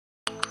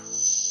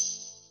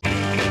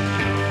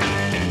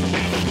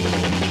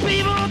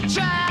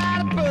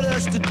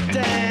busted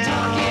down.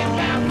 Talking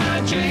about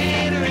my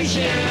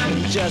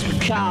generation. Just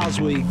because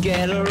we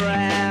get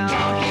around.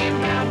 Talking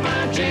about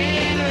my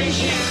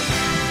generation.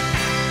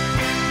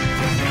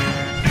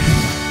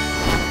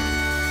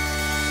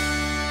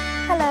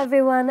 Hello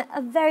everyone,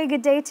 a very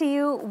good day to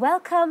you.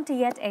 Welcome to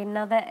yet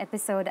another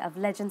episode of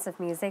Legends of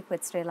Music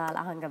with Srilal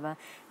Ahangama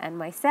and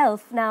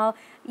myself. Now,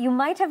 you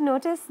might have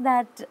noticed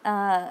that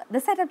the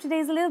setup today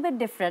is a little bit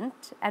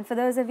different, and for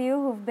those of you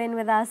who've been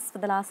with us for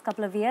the last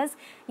couple of years,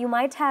 you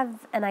might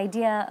have an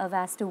idea of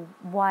as to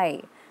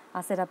why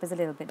our setup is a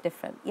little bit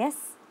different. Yes?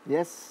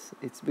 Yes,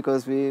 it's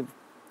because we've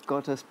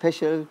got a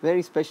special,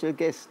 very special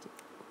guest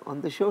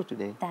on the show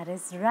today. That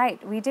is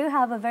right. We do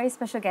have a very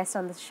special guest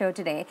on the show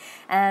today,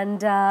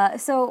 and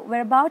so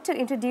we're about to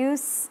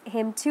introduce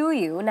him to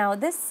you. Now,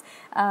 this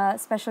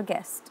special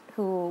guest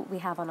who we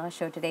have on our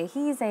show today,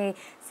 he's a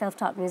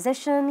self-taught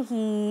musician.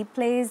 He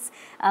plays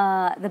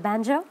the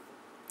banjo,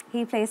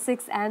 he plays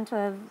 6 and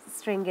 12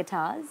 string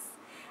guitars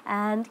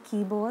and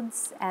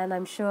keyboards, and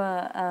I'm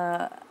sure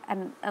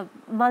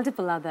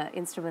multiple other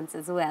instruments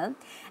as well.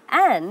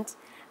 And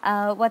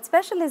what's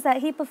special is that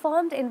he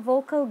performed in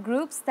vocal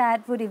groups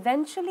that would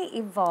eventually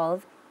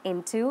evolve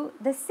into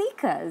the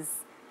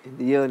Seekers. In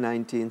the year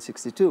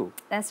 1962.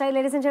 That's right,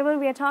 ladies and gentlemen,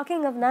 we are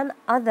talking of none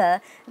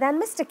other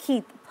than Mr.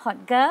 Keith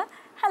Potger.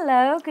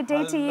 Hello, good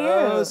day to you.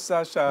 Hello,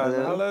 Sasha.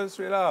 Hello.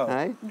 Srilal.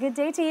 Hi. Good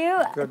day to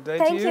you. Good day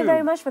to Thank you you.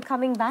 very much for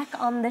coming back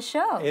on the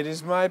show. It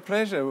is my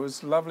pleasure. It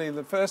was lovely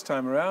the first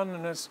time around,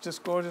 and it's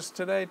just gorgeous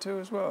today too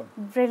as well.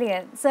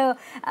 Brilliant. So,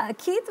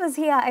 Keith was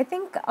here, I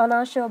think, on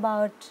our show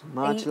about...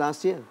 March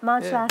last year.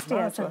 March Yeah, last year,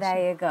 March so last there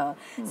year. you go.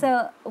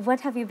 So, what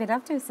have you been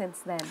up to since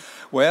then?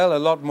 Well, a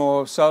lot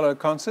more solo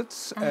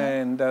concerts,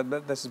 and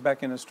this is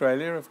back in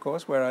Australia, of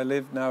course, where I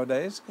live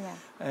nowadays, Yeah.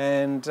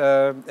 and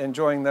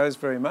enjoying those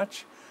very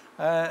much.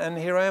 And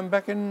here I am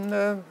back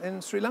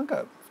in Sri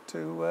Lanka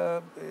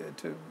to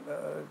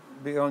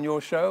be on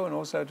your show and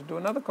also to do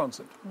another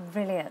concert.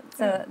 Brilliant.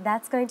 So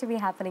that's going to be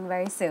happening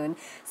very soon.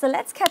 So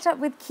let's catch up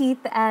with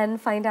Keith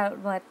and find out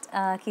what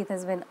Keith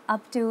has been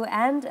up to.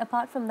 And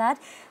apart from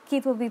that,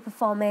 Keith will be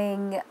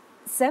performing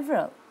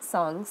several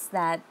songs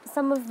that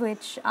some of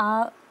which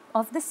are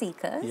of the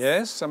Seekers.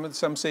 Yes,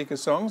 some Seeker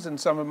songs and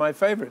some of my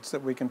favourites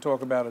that we can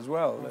talk about as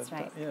well. That's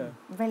right. Yeah.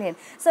 Brilliant.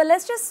 So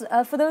let's just,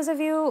 for those of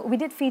you, we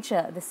did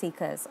feature the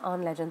Seekers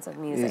on Legends of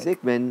Music.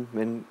 When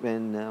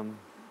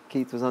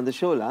Keith was on the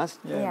show last.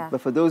 Yeah. But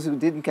for those who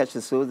didn't catch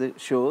the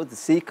show, the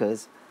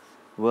Seekers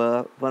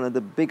were one of the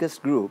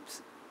biggest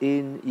groups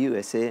in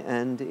USA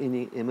and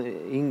in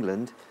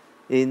England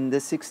in the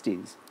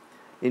 60s.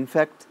 In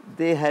fact,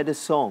 they had a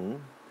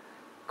song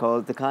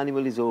called The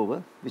Carnival Is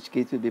Over, which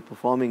Keith will be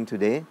performing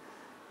today,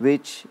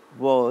 which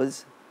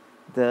was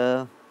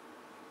the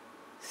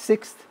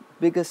 6th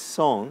biggest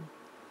song,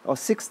 or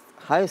 6th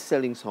highest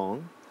selling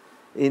song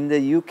in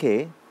the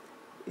UK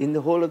in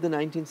the whole of the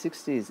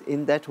 1960s,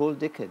 in that whole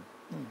decade.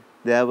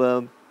 There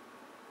were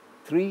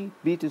 4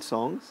 Beatles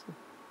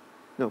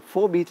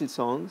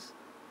songs,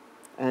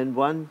 and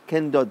 1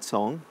 Ken Dodd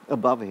song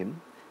above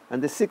him,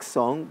 and the 6th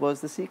song was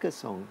the Seekers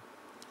song.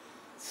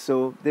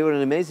 So they were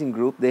an amazing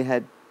group. They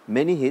had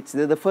many hits.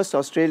 They're the first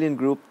Australian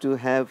group to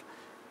have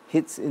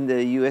hits in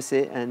the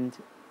USA and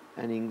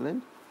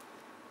England,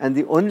 and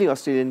the only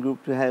Australian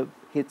group to have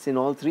hits in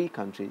all 3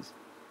 countries.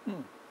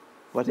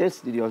 What else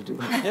did you all do?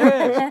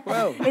 Yes,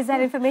 well... Is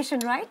that information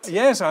right?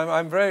 Yes,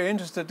 I'm very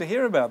interested to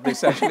hear about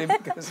this actually,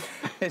 because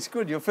it's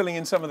good. You're filling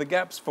in some of the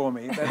gaps for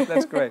me.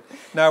 That's great.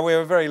 Now, we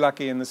were very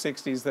lucky in the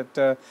 60s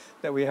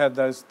that we had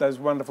those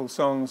wonderful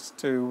songs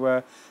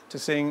to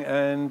sing,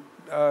 and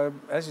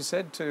as you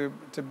said,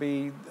 to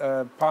be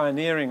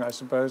pioneering, I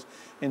suppose,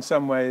 in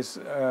some ways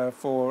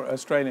for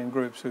Australian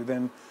groups who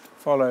then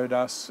followed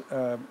us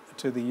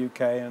to the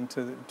UK and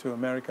to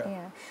America.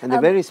 Yeah. And the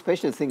very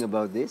special thing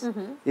about this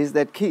is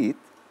that Keith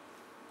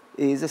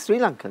is a Sri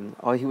Lankan,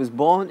 or he was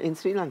born in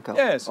Sri Lanka.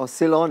 Yes. Or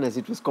Ceylon, as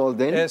it was called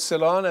then. Yes,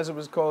 Ceylon, as it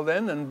was called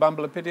then, and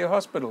Bumbalapitiya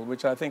Hospital,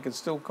 which I think is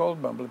still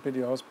called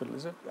Bumbalapitiya Hospital,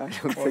 is it? I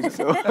don't think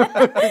so.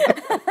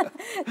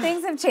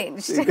 Things have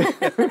changed.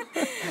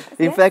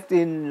 In fact,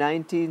 in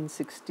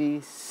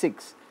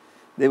 1966,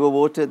 they were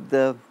voted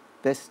the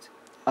best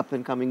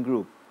up-and-coming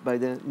group by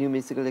the New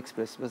Musical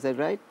Express. Was that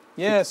right?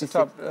 Yes, the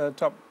 66.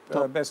 top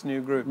best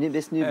new group.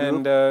 Best new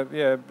and group.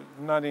 yeah,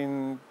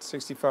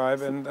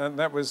 1965, and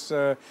that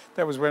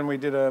was when we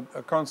did a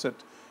concert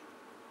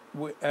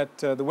at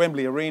the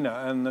Wembley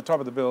Arena, and the top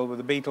of the bill were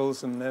the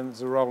Beatles, and then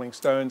the Rolling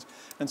Stones,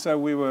 and so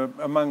we were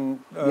among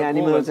the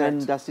Animals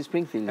and Dusty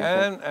Springfield.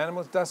 And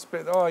Animals, Dusty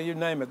Springfield, oh, you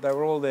name it, they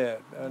were all there,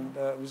 and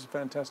it was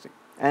fantastic.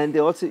 And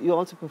you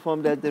also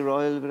performed at the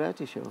Royal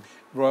Variety Show.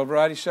 Royal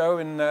Variety Show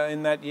in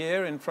that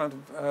year in front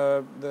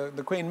of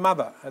the Queen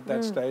Mother at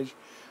that stage,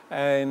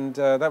 and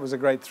that was a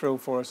great thrill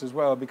for us as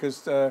well,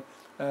 because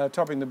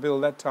topping the bill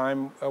that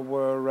time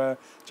were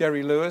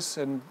Jerry Lewis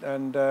and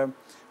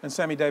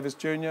Sammy Davis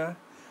Jr.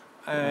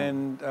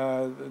 and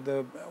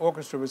the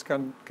orchestra was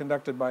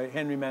conducted by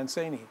Henry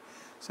Mancini,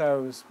 so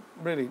it was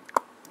really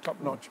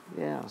top-notch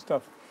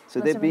stuff. So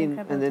Must have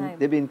been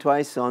they've been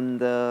twice on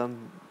the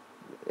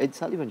Ed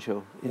Sullivan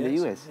Show in the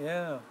US.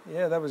 Yeah,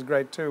 yeah, that was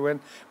great too.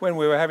 When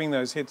we were having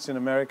those hits in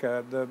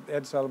America, the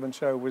Ed Sullivan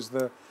Show was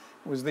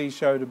the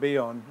show to be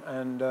on,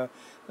 and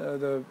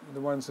the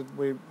ones that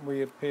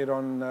we appeared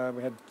on,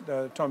 we had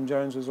Tom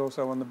Jones was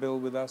also on the bill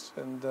with us,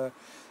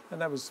 and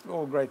that was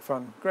all great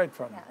fun. Great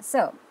fun. Yeah.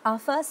 So our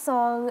first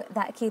song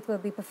that Keith will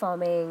be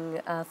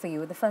performing for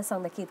you, the first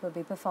song that Keith will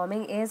be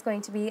performing is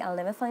going to be "I'll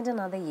Never Find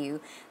Another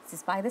You." This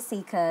is by the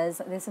Seekers.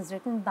 This is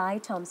written by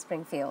Tom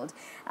Springfield,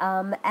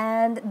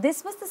 and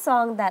this was the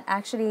song that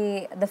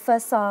actually the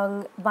first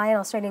song by an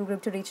Australian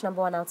group to reach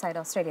 #1 outside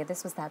Australia.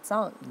 This was that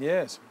song.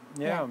 Yes.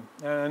 Yeah.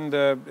 And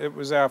it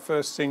was our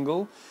first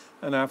single,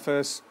 and our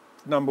first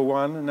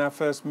 #1, and our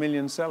first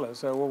million seller,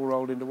 so all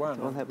rolled into one.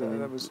 All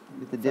happened that was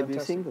with the debut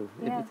fantastic. single.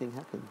 Yeah. Everything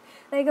happened.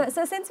 There you go.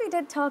 So since we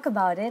did talk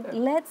about it,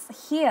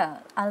 let's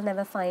hear "I'll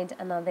Never Find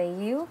Another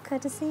You,"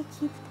 courtesy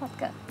Keith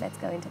Potger. Let's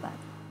go into that.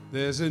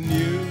 There's a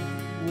new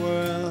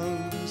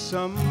world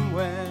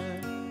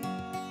somewhere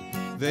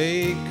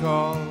they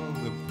call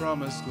the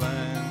Promised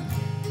Land,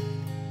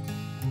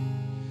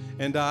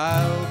 and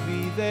I'll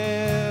be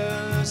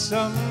there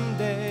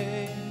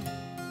someday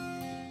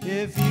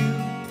if you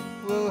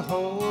will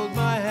hold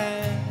my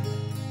hand.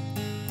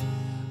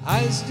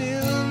 I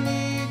still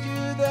need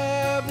you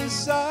there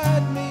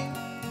beside me,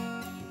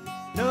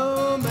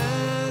 no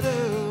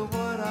matter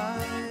what I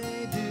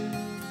do,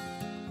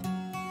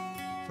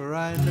 for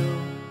I know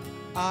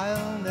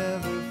I'll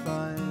never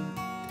find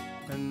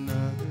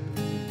another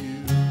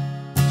you.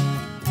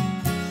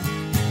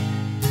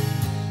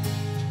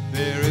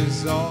 There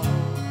is always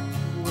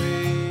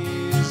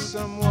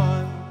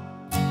someone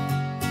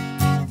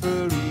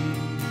for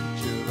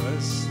each of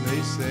us,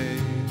 they say,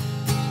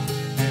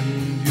 and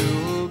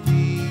you'll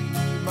be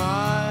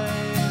my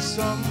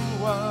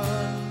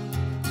someone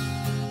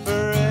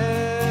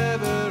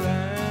forever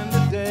and a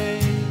day.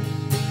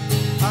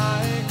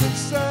 I could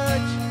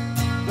search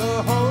the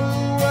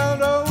whole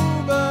world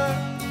over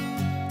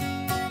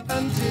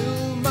until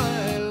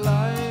my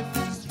life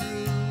is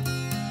through,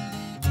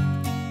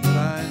 but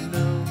I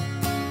know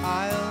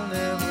I'll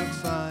never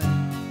find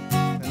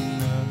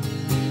another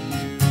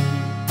you.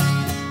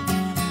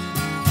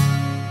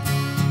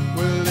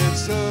 Well,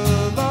 it's a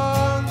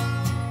long,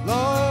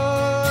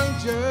 long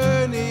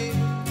journey,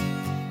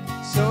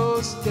 so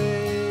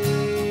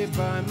stay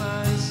by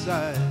my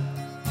side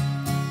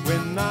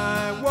when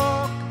I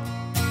walk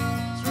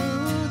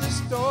through the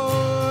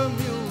storm.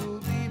 You'll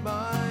be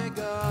my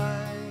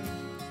guide,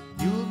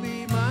 you'll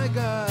be my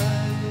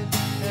guide,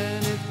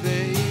 and if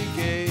they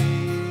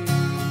gave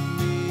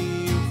me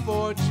a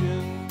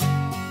fortune,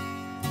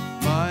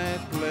 my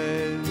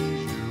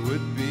pleasure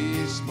would be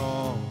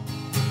small.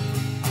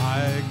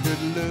 I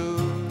could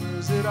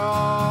lose it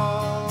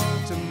all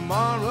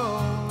tomorrow,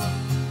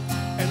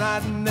 and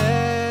I'd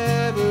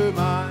never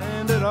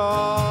mind at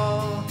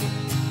all.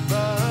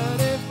 But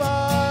if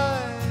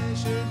I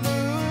should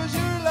lose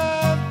your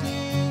love,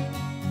 dear,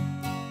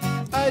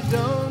 I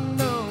don't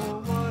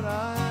know what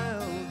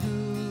I'll do,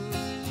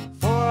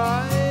 for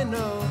I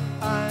know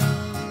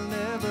I'll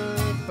never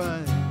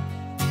find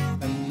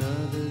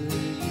another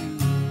you.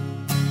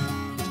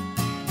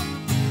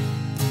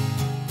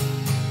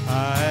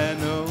 I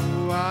know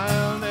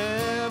I'll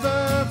never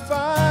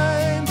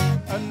find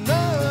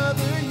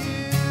another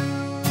you.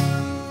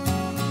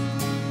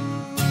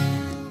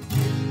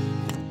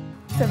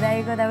 So there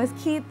you go. That was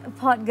Keith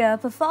Potger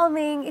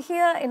performing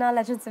here in our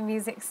Legends of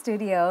Music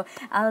studio.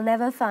 "I'll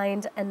Never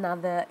Find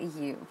Another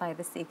You" by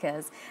the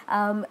Seekers.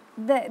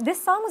 This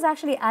song was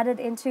actually added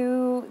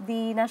into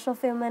the National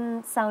Film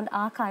and Sound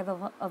Archive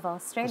of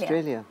Australia.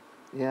 Australia,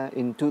 yeah,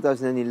 in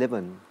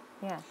 2011.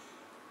 Yeah.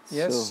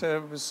 Yes, So,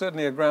 it was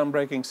certainly a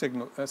groundbreaking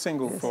single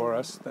Yes. for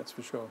us, that's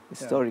for sure.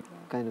 historic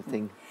kind of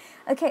thing.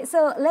 Okay,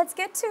 so let's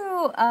get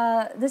to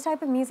the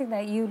type of music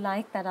that you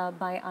like that are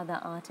by other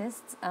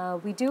artists.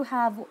 We do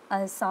have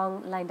a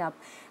song lined up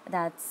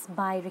that's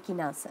by Ricky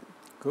Nelson.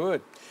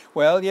 Good.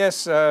 Well,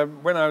 yes,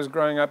 when I was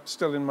growing up,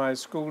 still in my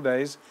school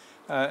days,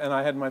 and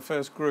I had my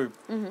first group,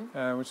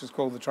 which was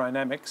called the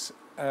Trinamics.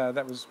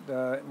 That was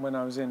when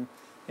I was in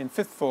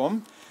fifth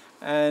form.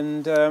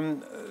 And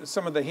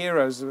some of the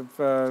heroes of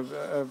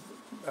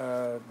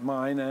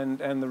mine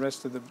and the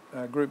rest of the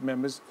group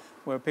members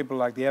were people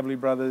like the Everly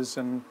Brothers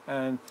and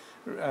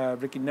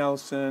Ricky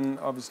Nelson,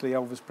 obviously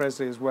Elvis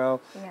Presley as well.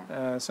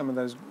 Yeah. Some of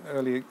those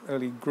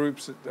early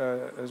groups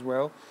as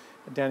well,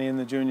 Danny and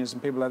the Juniors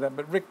and people like that.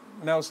 But Rick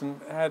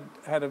Nelson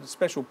had a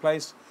special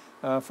place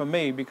for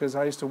me because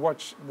I used to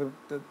watch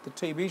the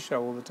TV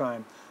show all the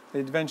time, The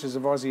Adventures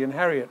of Ozzie and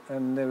Harriet,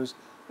 and there was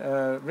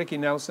Ricky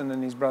Nelson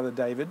and his brother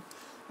David.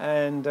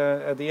 And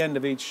at the end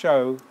of each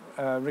show,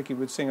 Ricky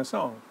would sing a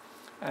song.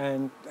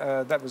 And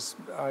that was,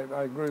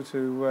 I grew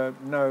to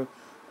know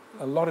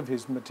a lot of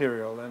his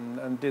material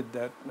and did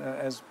that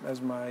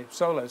as my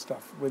solo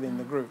stuff within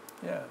the group.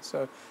 Yeah,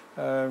 so,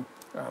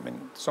 I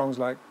mean, songs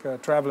like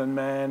Travelin'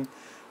 Man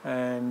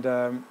and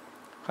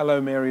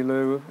Hello Mary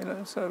Lou, you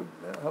know, so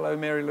Hello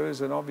Mary Lou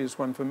is an obvious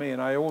one for me, and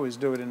I always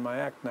do it in my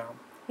act now.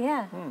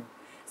 Yeah.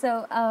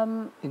 So,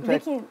 In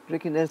fact, Ricky,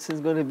 Ricky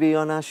Nelson's going to be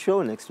on our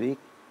show next week.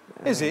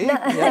 Is he? No,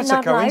 That's a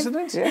not live.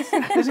 coincidence? Yes.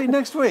 Is he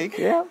next week?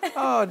 Yeah.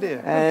 Oh,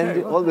 dear. And Okay,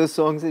 well, all those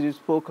songs that you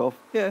spoke of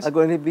Yes. are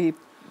going to be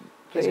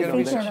He's played going to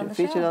be Featured on the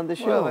show. featured on the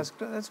show. well,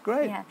 that's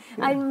great. yeah.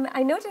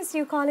 I noticed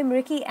you call him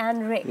Ricky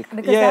and Rick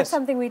because Yes. that's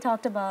something we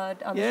talked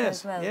about on the show Yes,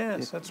 as well.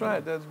 yes, that's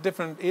right. There's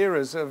different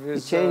eras of He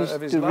his, changed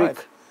of his to life.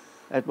 Rick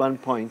at one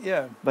point.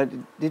 Yeah. But it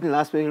didn't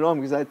last very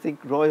long because I think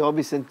Roy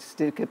Orbison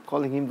still kept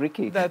calling him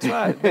Ricky. That's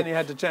right. Then he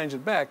had to change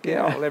it back. Yeah.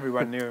 Yeah. Well,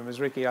 everyone knew him as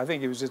Ricky. I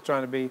think he was just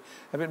trying to be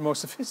a bit more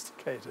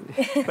sophisticated.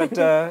 But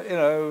you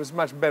know, it was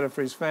much better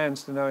for his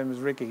fans to know him as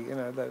Ricky. You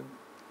know,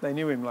 they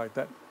knew him like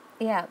that.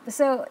 Yeah.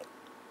 So,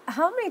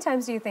 how many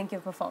times do you think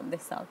you've performed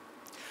this song?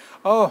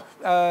 Oh,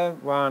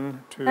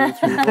 1, 2, 3,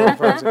 4,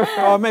 5, 6.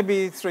 Oh,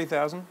 maybe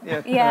 3,000.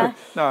 Yeah. Yeah.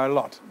 No, a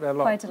lot.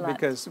 Quite a lot.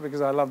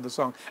 Because I love the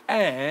song,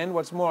 and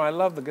what's more, I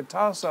love the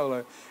guitar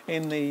solo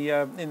in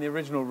the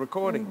original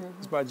recording.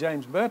 It's by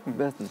James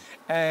Burton.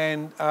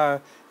 And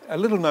a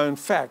little known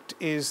fact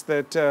is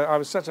that I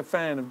was such a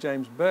fan of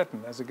James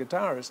Burton as a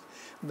guitarist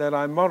that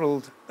I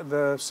modelled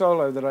the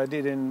solo that I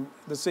did in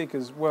The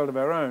Seekers' World of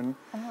Our Own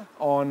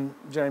on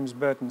James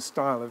Burton's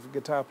style of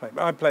guitar playing.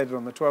 I played it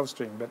on the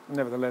 12-string, but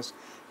nevertheless,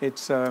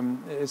 it's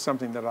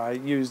something that I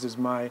used as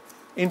my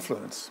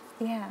influence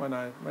Yeah. when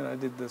I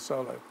did the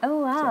solo. Oh,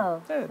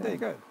 wow. So, there you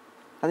go.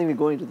 I think we're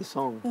going to the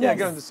song. Yes. Yeah,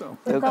 go into the song.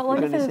 We've got We're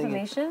gonna wonderful sing it.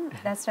 information.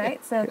 That's right.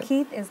 So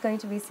Keith is going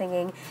to be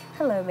singing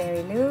Hello,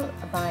 Mary Lou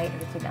by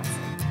Ricky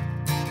Nelson.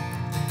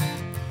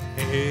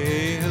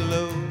 Hey,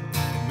 hello,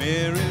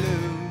 Mary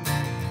Lou.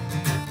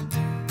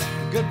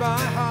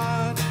 Goodbye,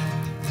 heart,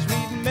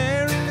 sweet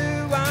Mary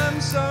Lou. I'm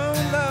so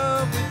in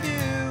love with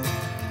you.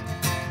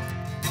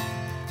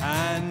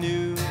 I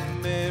knew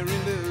Mary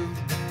Lou,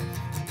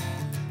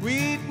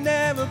 we'd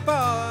never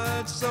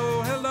part.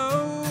 So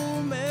hello,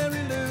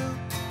 Mary Lou.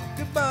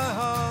 Goodbye,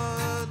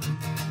 heart.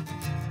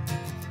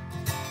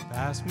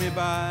 Pass me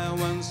by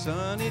one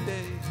sunny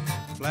day,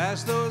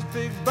 flash those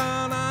big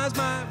brown eyes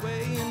my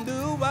way, and do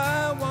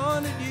I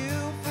wanted you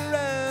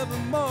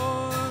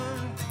forevermore.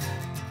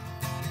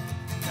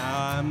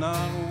 Now I'm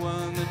not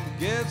one that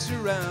gets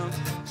around,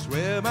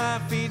 swear my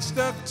feet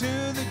stuck to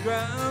the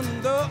ground,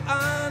 and though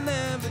I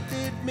never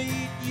did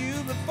meet you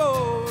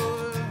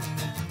before,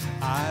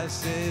 I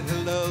said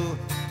hello,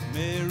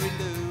 Mary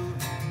Lou.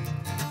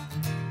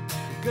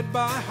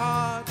 Goodbye,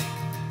 heart,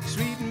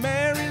 sweet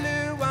Mary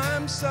Lou,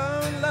 I'm so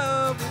in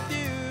love with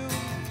you.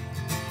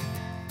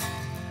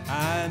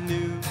 I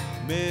knew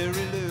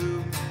Mary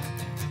Lou,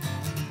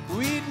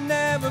 we'd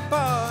never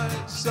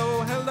part.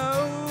 So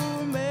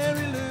hello,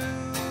 Mary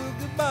Lou,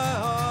 goodbye,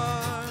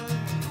 heart.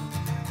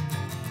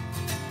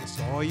 I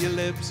saw your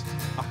lips,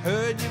 I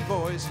heard your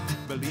voice.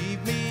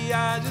 Believe me,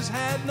 I just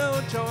had no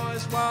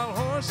choice. While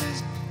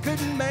horses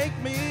couldn't make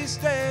me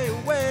stay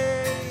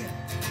away,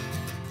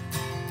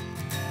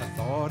 I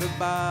thought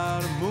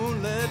about a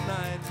moonlit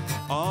night,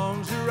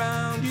 arms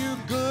around you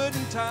good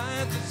and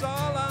tight. That's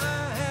all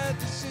I had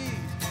to see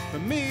for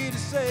me to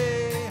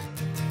say.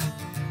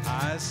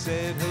 I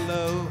said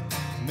hello,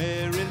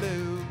 Mary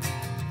Lou.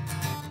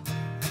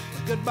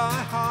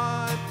 Goodbye,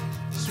 heart,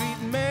 sweet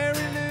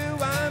Mary Lou,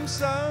 I'm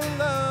so in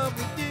love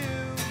with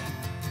you.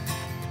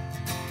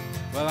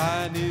 Well,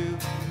 I knew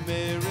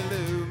Mary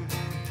Lou,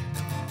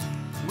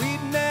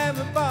 we'd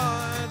never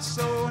part.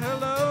 So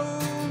hello,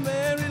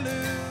 Mary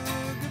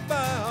Lou,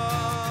 goodbye,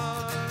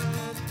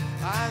 heart.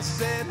 I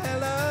said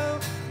hello,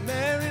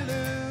 Mary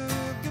Lou,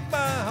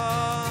 goodbye,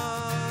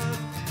 heart.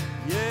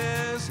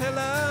 Yes,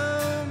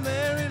 hello,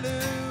 Mary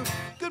Lou,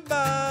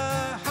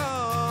 goodbye,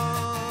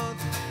 heart.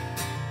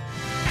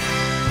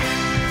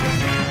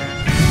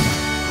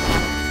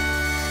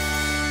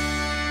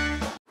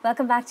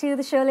 Welcome back to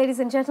the show, ladies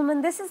and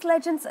gentlemen. This is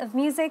Legends of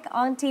Music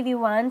on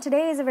TV1.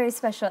 Today is a very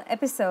special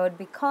episode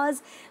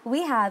because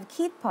we have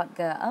Keith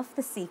Potger of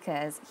The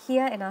Seekers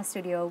here in our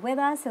studio with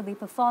us. He'll be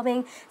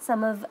performing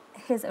some of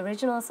his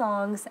original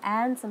songs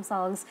and some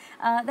songs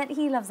that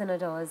he loves and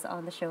adores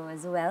on the show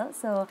as well.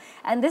 So,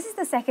 and this is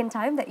the second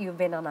time that you've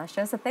been on our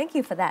show, so thank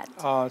you for that.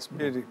 Oh, it's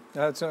beauty.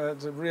 It's a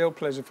real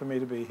pleasure for me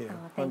to be here.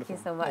 Oh, thank you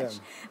so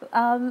Wonderful.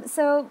 much.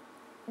 So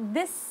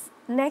this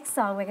next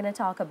song we're going to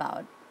talk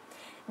about,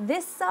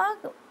 this song,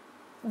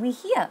 we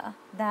hear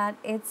that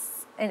it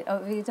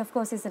of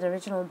course is an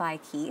original by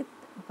Keith,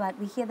 but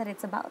we hear that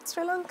it's about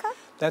Sri Lanka.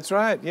 That's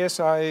right. Yes,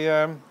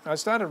 I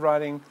started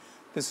writing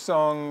this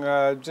song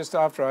just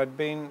after I'd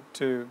been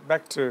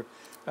back to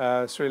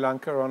Sri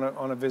Lanka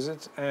on a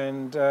visit,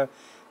 and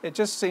it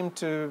just seemed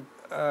to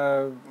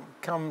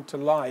come to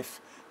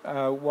life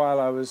while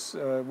I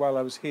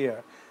was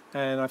here.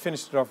 And I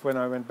finished it off when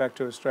I went back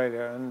to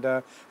Australia.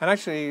 And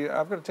actually,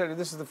 I've got to tell you,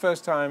 this is the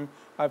first time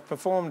I've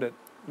performed it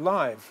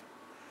live.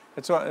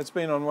 It's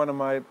been on one of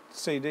my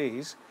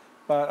CDs,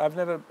 but I've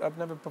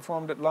never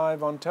performed it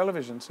live on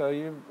television. So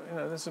you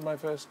know, this is my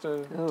first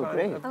time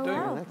great. of Oh doing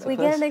wow, it. we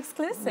get an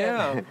exclusive.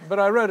 Yeah, but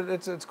I wrote it.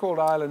 It's called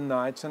Island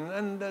Nights,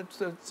 and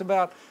it's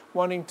about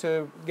wanting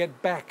to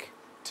get back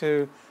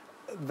to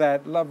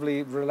that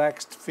lovely,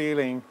 relaxed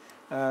feeling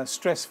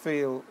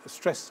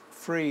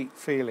stress-free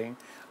feeling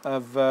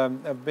of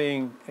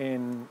being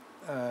in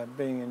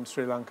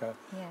Sri Lanka,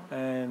 Yeah.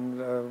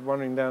 and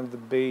wandering down to the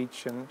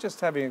beach and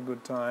just having a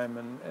good time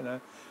and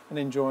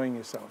enjoying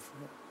yourself.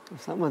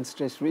 Someone's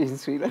stress-free in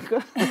Sri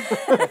Lanka.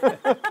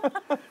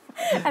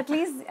 At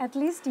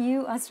least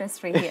you are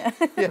stress-free here.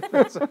 Yeah,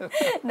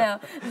 No,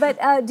 but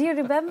do you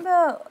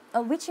remember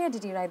which year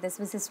did you write this?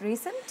 Was this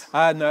recent?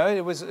 no,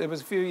 it was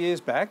a few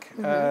years back,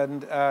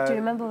 and Do you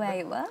remember where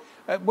you were?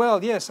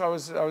 well, yes, I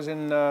was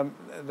in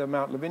the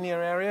Mount Lavinia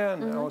area,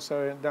 and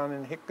also down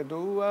in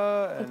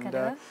Hikkaduwa, and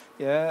Hikkaduwa.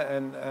 yeah,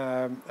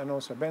 and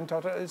also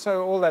Bentota.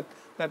 So all that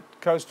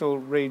coastal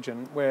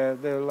region where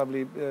there are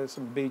lovely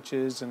some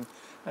beaches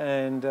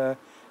and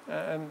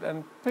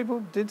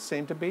people did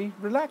seem to be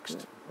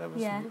relaxed. That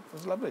was Yeah. it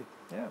was lovely.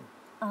 Yeah.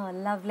 Oh,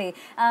 lovely.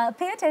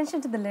 Pay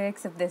attention to the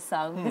lyrics of this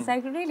song because I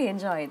really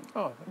enjoyed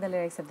Oh, the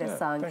lyrics of this yeah,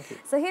 song. thank you.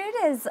 So here it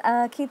is,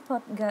 Keith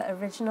Potger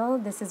original.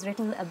 This is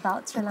written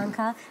about Sri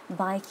Lanka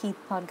by Keith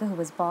Potger, who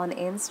was born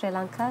in Sri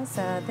Lanka.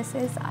 So this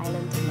is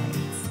Island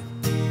Nights.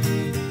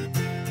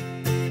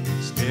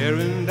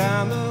 Staring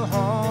down the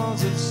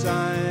halls of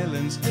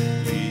silence,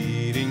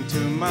 leading to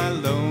my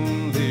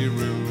lonely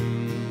room.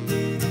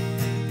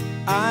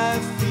 I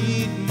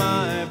feed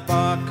my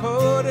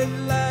barcoded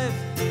life,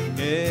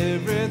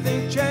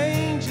 everything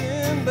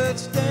changing but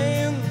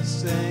staying the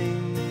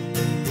same.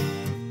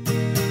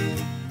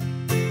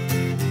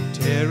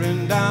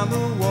 Tearing down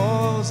the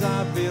walls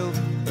I built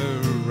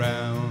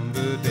around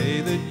the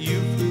day that you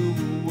flew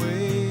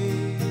away.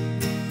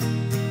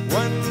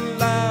 One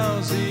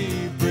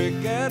lousy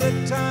brick at a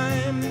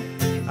time,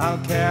 I'll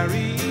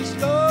carry each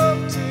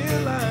load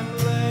till I'm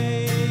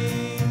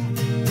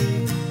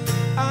lame.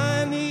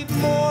 I need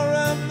more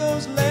of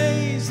those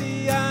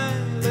lazy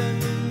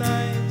island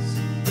nights,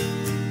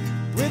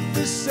 with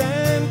the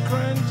sand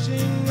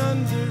crunching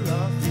under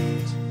our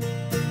feet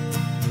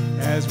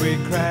as we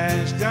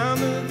crash down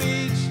the beach.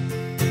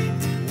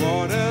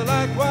 Water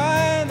like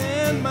wine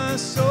and my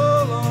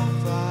soul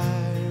on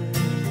fire,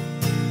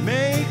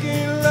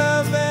 making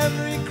love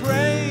every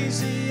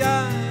crazy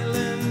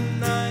island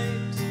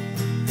night.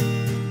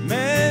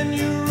 Man,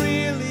 you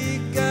really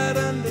got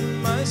under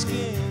my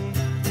skin.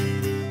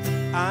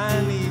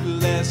 I need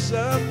less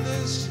of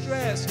the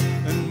stress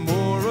and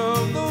more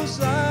of those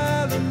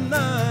island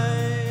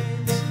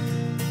nights.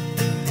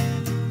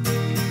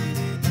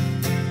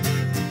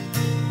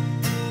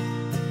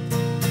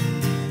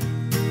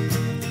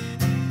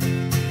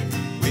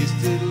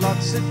 Wasted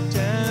lots of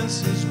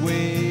chances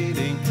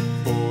waiting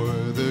for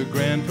the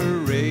grand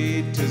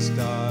parade to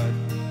start.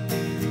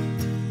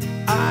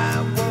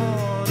 I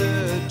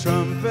wanted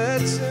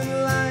trumpets and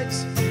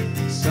lights,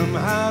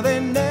 somehow they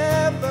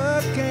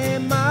never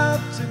came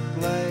out to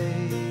play.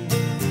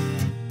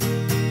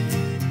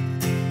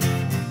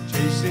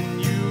 Chasing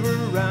you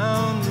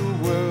around the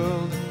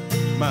world,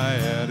 my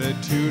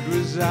attitude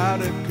was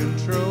out of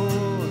control.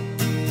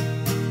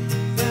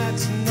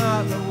 That's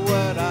not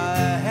what I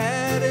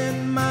had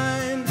in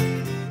mind.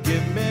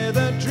 Give me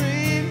the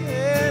dream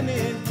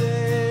any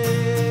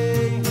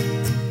day.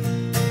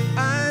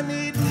 I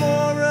need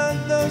more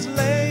of those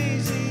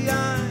lazy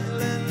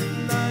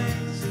island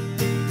nights,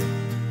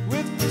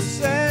 with the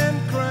sand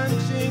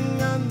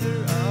crunching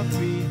under our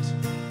feet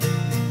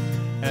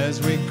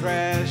as we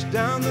crash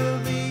down the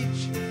beach.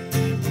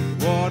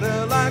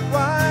 Water like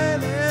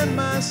wine and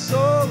my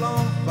soul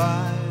on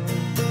fire,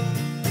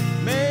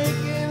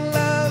 making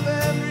love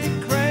every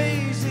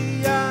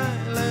crazy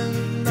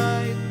island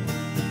night.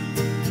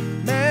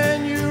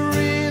 Man, you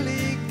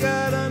really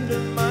got under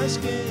my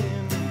skin.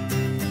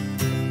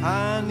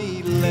 I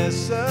need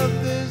less of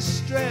this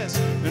stress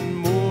and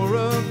more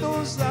of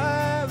those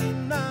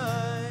island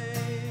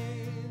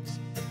nights.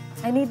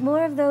 I need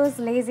more of those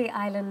lazy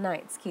island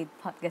nights, Keith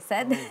Potger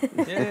said.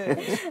 Yeah.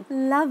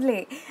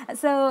 Lovely.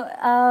 So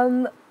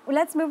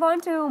let's move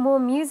on to more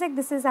music.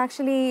 This is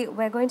actually,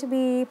 we're going to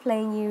be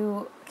playing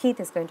you, Keith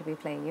is going to be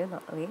playing you,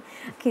 not we.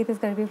 Keith is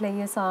going to be playing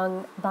you a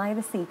song by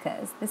The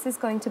Seekers. This is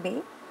going to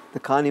be? The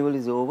Carnival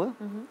is Over.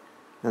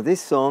 Now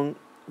this song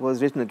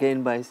was written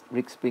again by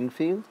Rick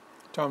Springfield.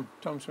 Tom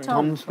Springfield.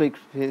 Tom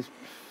Springfield.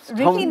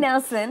 Ricky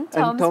Nelson,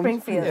 Tom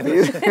Springfield.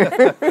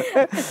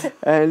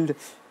 And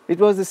it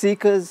was the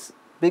Seekers'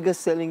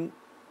 biggest selling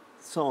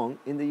song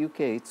in the UK.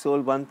 It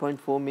sold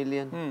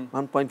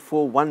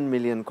 1.41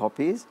 million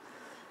copies.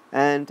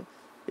 And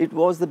it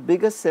was the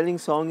biggest selling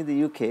song in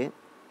the UK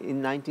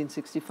in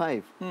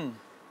 1965.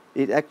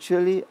 It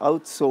actually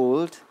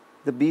outsold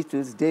the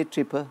Beatles' Day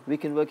Tripper, We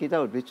Can Work It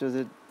Out, which was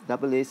a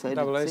double A-side.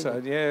 Double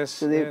A-side, yes.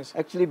 So they yes.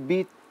 actually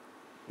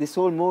they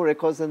sold more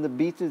records than the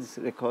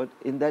Beatles record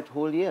in that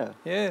whole year.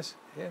 Yes,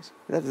 yes.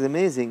 That was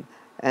amazing.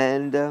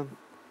 And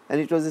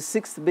it was the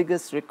sixth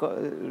biggest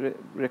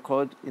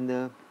record in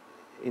the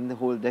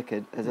whole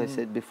decade, as I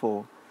said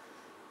before.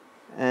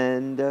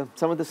 And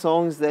some of the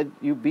songs that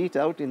you beat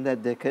out in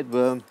that decade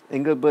were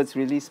Engelbert's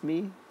Release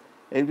Me,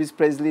 Elvis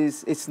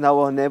Presley's It's Now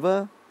or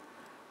Never,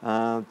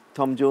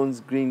 Tom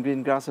Jones' Green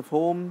Green Grass of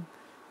Home,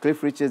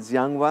 Cliff Richard's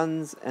Young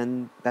Ones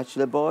and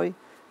Bachelor Boy,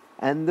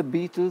 and the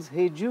Beatles'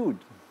 Hey Jude.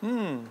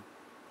 Hmm.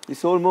 They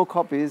sold more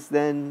copies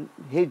than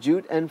Hey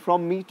Jude and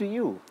From Me to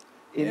You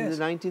in Yes.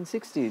 the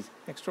 1960s.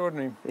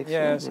 Extraordinary.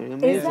 Yes. Extraordinary,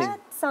 amazing. Is that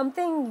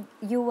something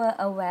you were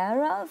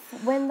aware of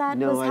when that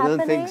No, was I happening?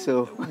 don't think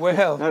so.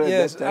 Well, Not at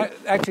yes. that time.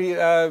 Actually,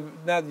 now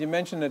that you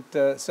mention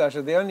it,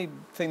 Sasha, the only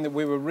thing that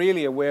we were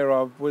really aware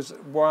of was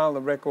while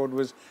the record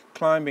was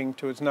climbing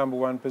to its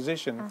 #1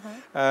 position,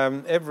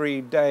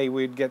 every day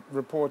we'd get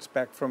reports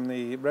back from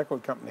the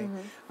record company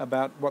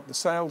about what the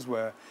sales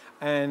were.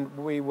 And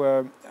we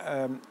were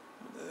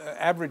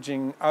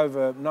averaging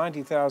over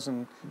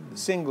 90,000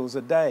 singles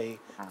a day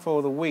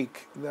for the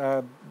week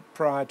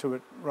prior to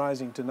it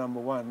rising to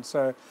 #1.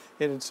 So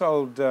it had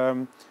sold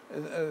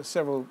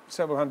several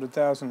hundred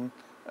thousand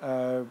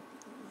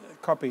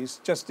copies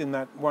just in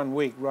that 1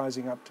 week,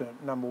 rising up to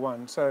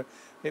 #1. So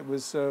it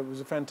was a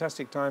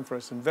fantastic time for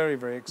us and very,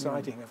 very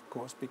exciting, of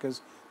course,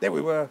 because there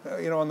we were,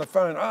 on the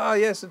phone. Oh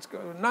yes, it's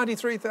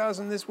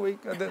 93,000 this week.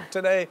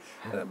 Today,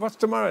 what's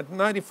tomorrow?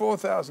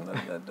 94,000.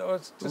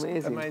 It's just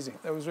amazing.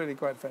 It was really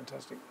quite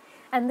fantastic.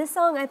 And this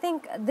song, I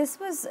think this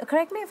was,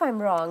 correct me if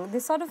I'm wrong,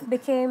 this sort of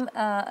became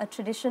a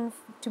tradition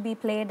to be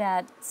played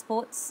at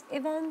sports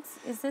events.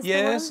 Is this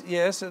the one?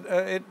 Yes.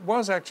 It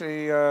was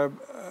actually a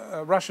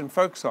Russian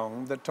folk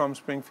song that Tom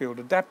Springfield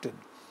adapted.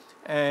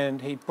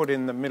 And he put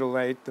in the middle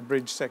eight, the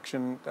bridge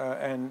section,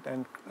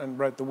 and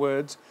wrote the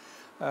words.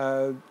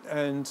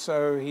 And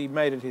so he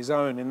made it his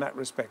own in that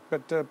respect.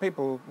 But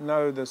people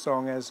know the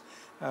song as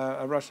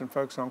a Russian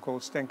folk song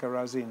called Stenka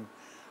Razin.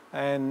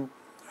 And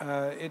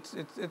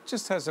it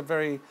just has a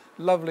very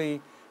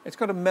lovely, it's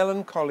got a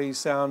melancholy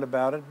sound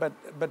about it, but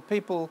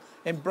people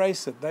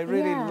embrace it. They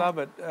really love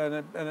it,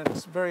 and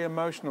it's a very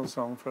emotional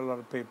song for a lot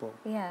of people.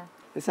 Yeah.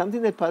 There's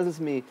something that puzzles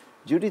me.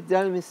 Judith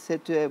Dallam is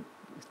said to have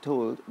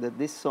told that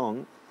this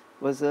song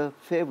was a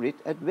favorite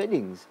at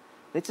weddings.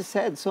 It's a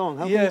sad song.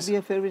 How can it be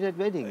a favorite at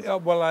weddings?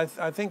 Well, I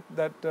think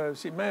that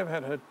she may have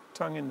had her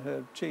tongue in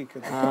her cheek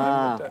at the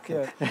time. But,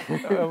 Okay.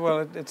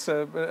 well,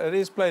 it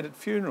is played at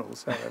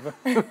funerals, however.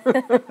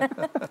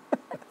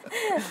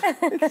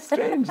 It's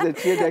strange that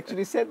she had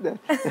actually said that.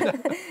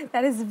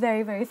 That is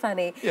very, very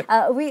funny.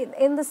 Yeah.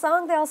 In the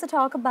song, they also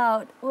talk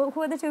about,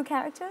 who are the two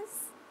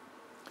characters?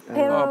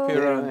 Pierrot.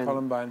 Pierrot and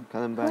Columbine.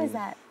 Who is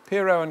that?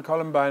 Pierrot and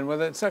Columbine.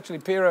 Well, it's actually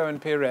Pierrot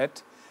and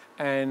Pierrette,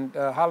 and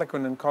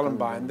Harlequin and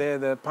Columbine. They're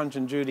the Punch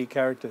and Judy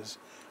characters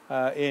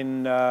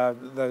in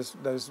those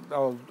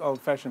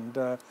old-fashioned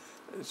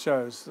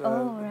shows.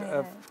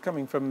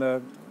 Coming from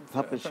the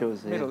puppet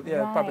shows. Middle,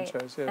 Right. puppet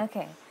shows. Yeah.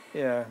 Okay.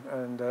 Yeah,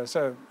 and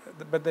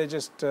but they're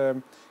just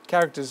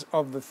characters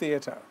of the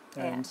theatre,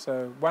 and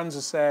so one's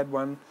a sad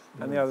one,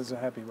 and the other's a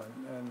happy one,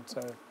 and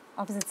so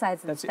Opposite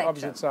sides of the that's the spectrum.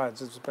 opposite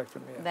sides of the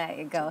spectrum. Yeah. There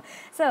you go.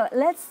 So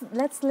let's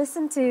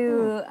listen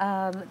to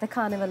The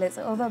Carnival Is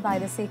Over by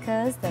the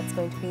Seekers. That's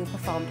going to be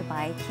performed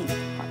by Keith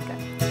Potger.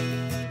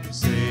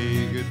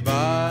 Say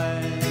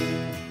goodbye,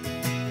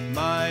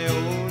 my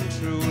own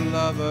true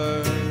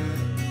lover,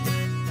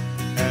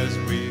 as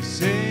we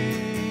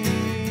sing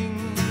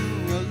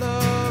a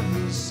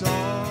lovely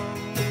song.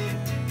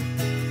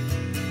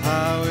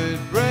 How it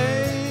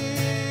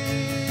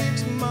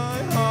breaks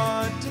my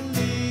heart to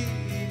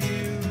leave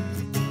you.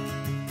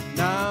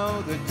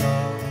 Now the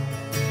carnival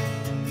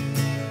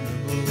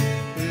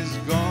is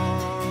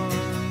gone.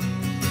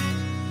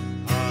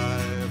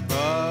 High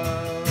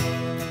above,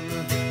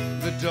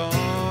 the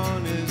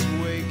dawn is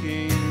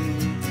waking,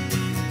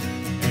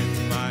 and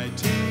my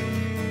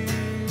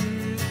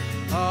tears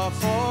are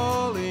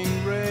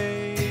falling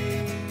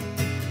rain.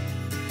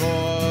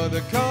 For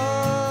the carnival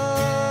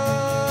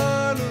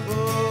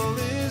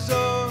is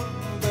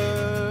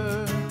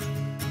over,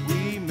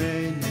 we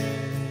may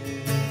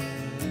never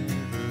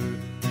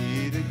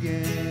meet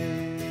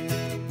again.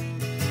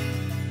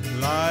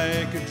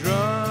 Like a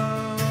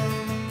drum,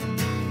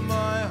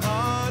 my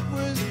heart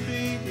was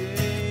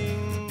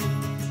beating,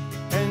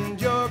 and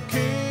your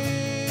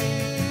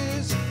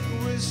kiss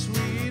was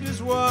sweet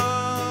as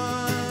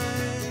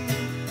wine.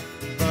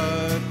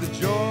 But the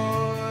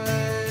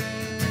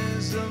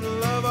joys of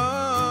love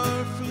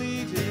are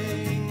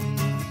fleeting.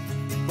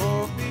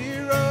 For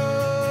Pierrot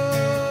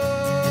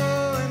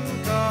and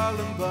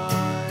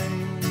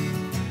Columbine,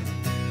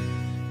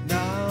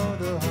 now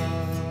the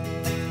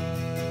harbor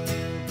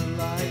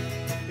light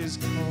is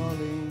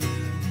calling.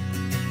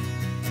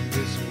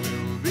 This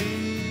will be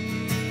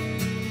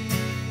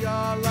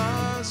our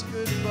last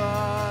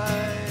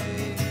goodbye.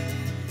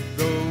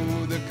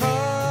 Though the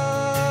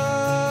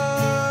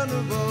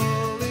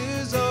carnival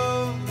is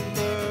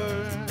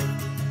over,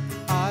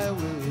 I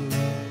will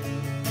love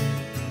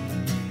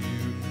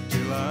you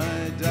till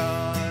I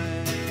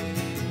die.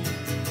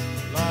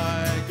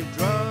 Like a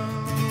drum,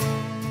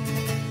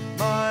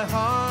 my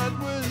heart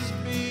was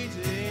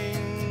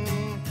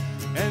beating,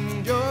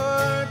 and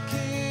your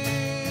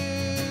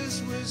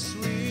kiss was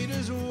sweet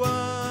as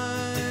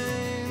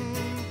wine.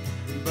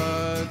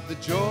 But the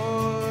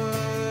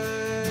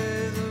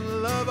joys of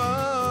love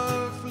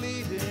are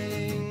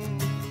fleeting.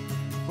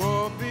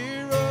 For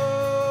Pierrot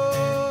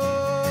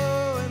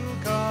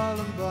and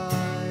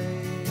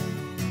Columbine,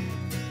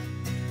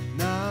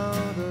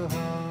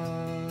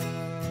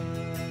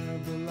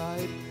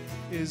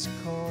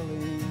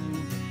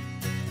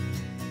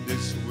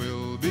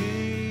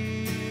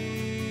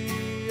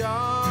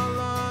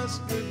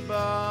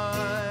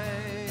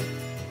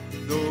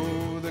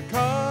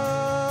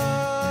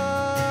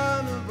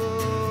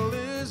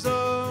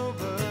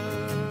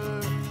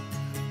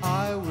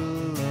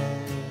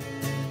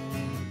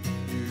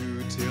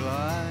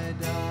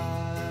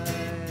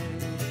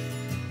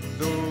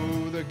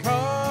 the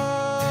carnival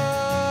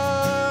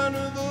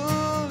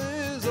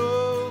is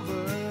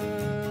over,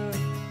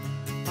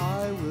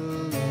 I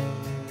will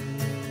love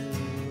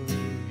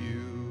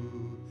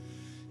you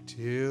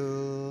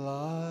till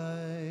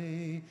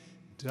I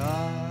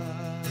die.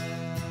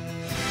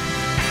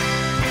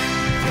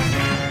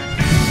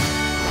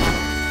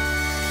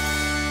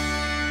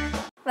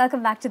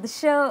 Welcome back to the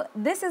show.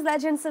 This is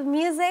Legends of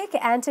Music,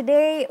 and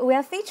today we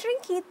are featuring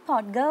Keith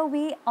Potger.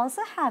 We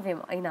also have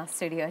him in our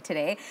studio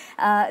today.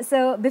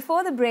 So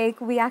before the break,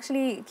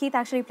 Keith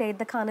actually played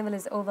 "The Carnival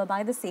Is Over"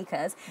 by the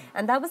Seekers,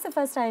 and that was the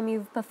first time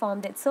you've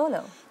performed it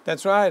solo.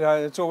 That's right.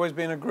 It's always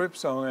been a group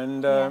song,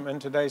 and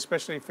today,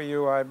 especially for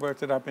you, I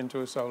worked it up into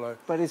a solo.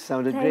 But it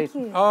sounded Thank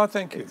great. you. Oh,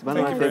 thank you. It's one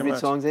Thank of you my very favorite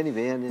much. songs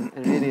anyway, and I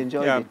really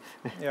enjoyed Yeah.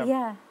 it.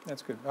 Yeah.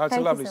 That's good. Oh, it's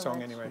Thank a you lovely so song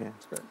much. anyway. Yeah.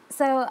 It's great.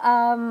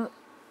 So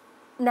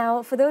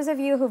now, for those of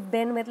you who've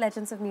been with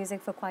Legends of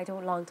Music for quite a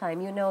long time,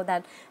 you know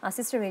that our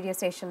sister radio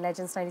station,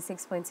 Legends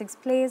 96.6,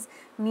 plays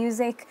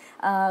music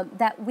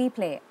that we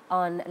play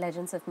on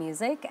Legends of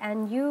Music.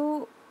 And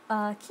you,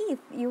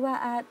 Keith, you were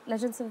at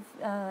Legends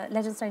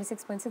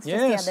 96.6 just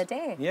the other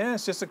day.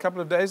 Yes, just a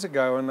couple of days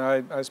ago, and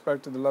I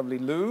spoke to the lovely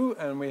Lou,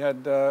 and we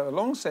had a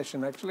long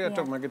session actually. I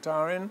took my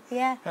guitar in,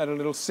 had a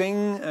little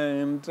sing,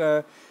 and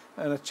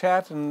a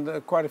chat,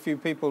 and quite a few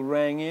people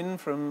rang in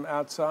from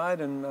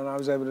outside, and I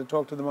was able to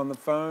talk to them on the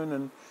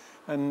phone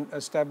and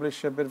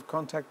establish a bit of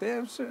contact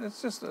there.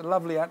 It's just a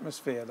lovely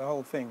atmosphere, the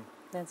whole thing.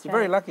 That's You're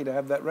right. very lucky to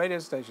have that radio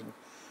station,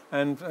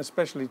 and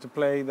especially to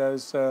play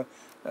those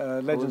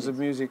Legends of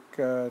Music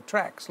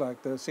tracks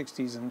like the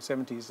 60s and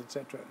 70s,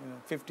 etc.,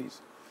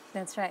 50s.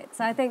 That's right.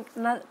 So I think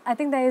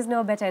there is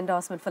no better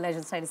endorsement for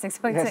Legends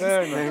 96.6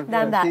 Yes.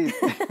 than that.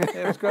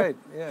 It was great,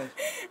 yeah.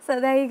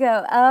 So there you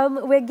go.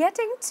 We're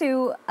getting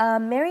to a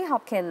Mary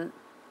Hopkin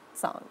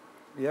song.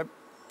 Yep.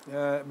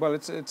 Well,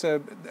 it's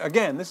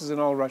again, this is an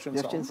old Russian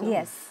Russian song. song.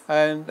 Yes.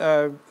 And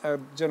a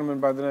gentleman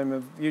by the name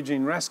of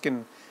Eugene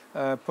Raskin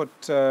put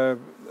the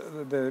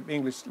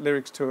English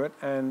lyrics to it,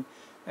 and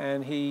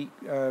he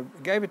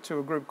gave it to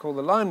a group called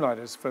the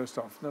Limelighters first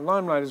off. The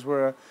Limelighters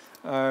were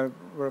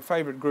a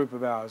favourite group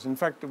of ours. In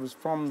fact, it was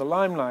from the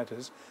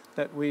Limelighters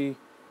that we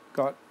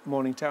got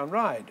Morningtown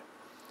Ride,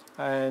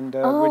 and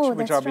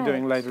which I'll be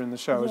doing later in the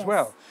show as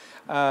well.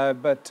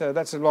 But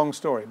that's a long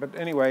story. But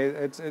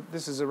anyway,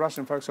 this is a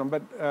Russian folk song.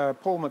 But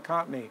Paul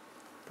McCartney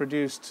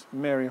produced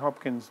Mary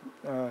Hopkins'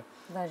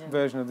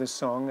 version of this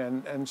song,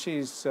 and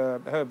she's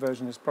her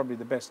version is probably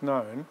the best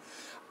known.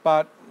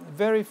 But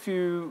very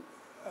few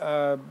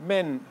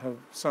men have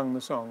sung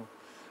the song,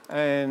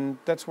 and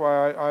that's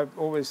why I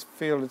always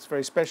feel it's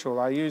very special.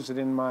 I use it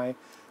in my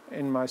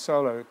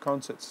solo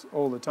concerts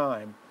all the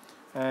time,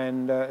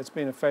 and it's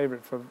been a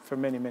favourite for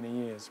many, many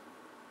years.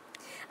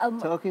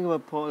 Talking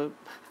about Paul,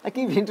 I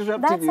keep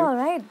interrupting That's you. all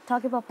right.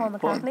 Talking about Paul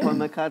McCartney. Paul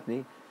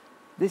McCartney.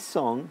 This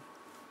song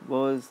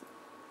was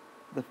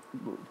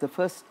the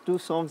first two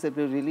songs that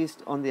were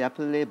released on the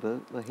Apple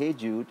label were Hey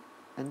Jude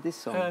and this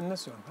song. And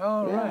this one.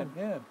 Oh, Yeah. right,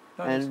 yeah.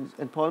 Nice.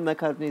 And Paul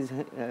McCartney's,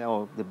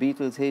 or the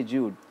Beatles' Hey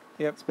Jude,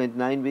 spent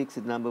 9 weeks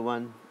at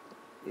 #1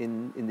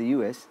 in the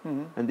US,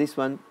 and this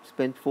one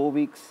spent 4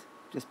 weeks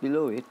just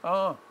below it.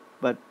 Oh.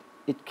 But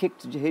it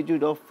kicked Hey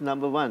Jude off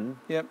 #1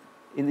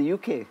 in the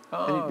UK,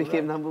 and it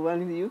became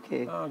 #1 in the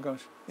UK. Oh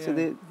gosh. Yeah. So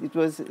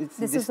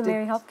This is the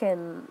Mary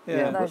Hopkin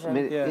version.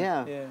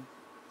 Yeah.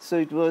 So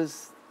it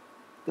was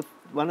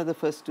one of the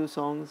first two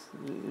songs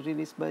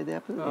released by the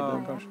Apple label.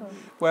 Oh gosh.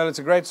 Well, it's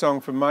a great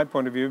song from my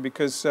point of view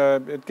because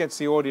it gets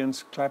the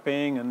audience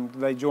clapping and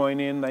they join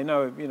in. They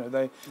know,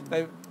 they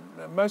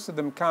most of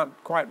them can't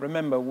quite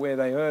remember where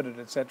they heard it,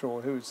 etc.,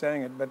 or who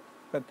sang it, but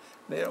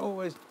they're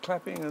always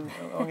clapping and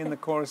along in the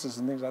choruses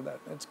and things like that.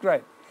 It's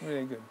great,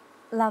 really good.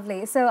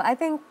 Lovely. So I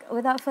think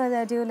without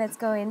further ado, let's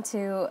go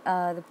into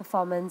the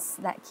performance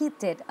that Keith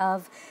did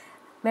of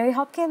Mary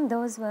Hopkin,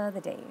 Those Were the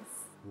Days.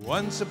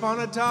 Once upon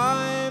a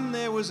time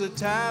there was a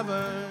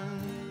tavern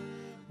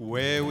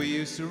where we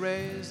used to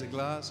raise a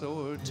glass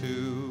or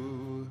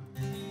two.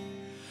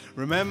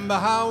 Remember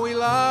how we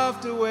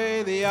laughed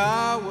away the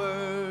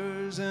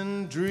hours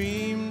and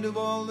dreamed of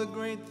all the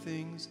great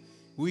things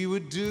we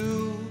would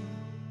do.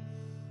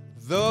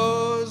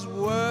 Those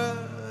were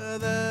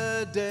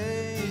the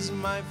days,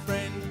 my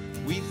friend,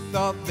 we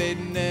thought they'd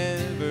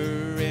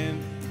never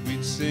end.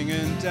 We'd sing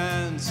and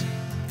dance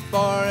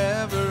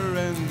forever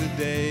and a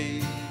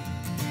day.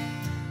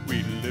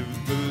 We'd live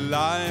the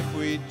life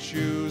we'd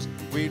choose,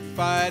 we'd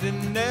fight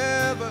and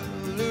never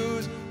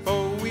lose,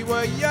 for we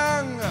were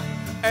young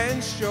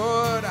and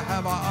sure to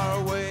have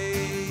our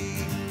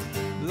way.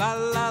 La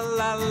la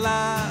la la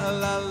la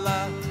la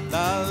la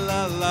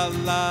la la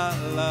la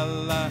la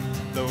la.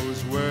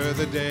 Those were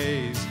the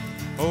days.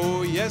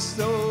 Oh yes,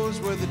 those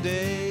were the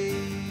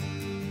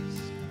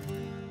days.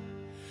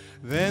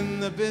 Then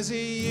the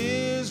busy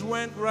years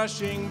went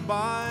rushing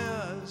by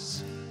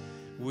us.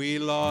 We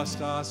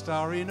lost our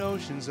starry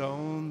notions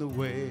on the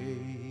way.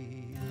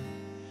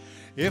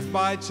 If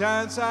by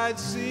chance I'd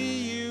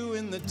see you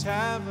in the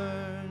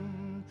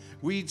tavern,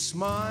 we'd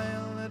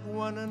smile at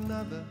one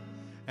another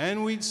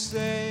and we'd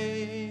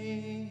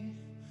say,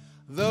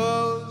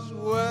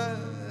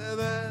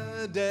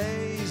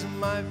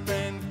 my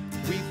friend.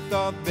 We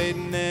thought they'd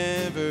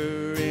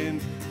never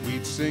end.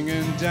 We'd sing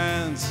and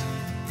dance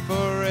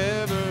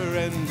forever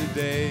and a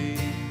day.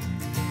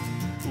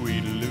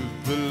 We'd live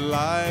the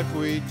life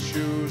we'd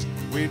choose.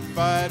 We'd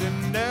fight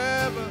and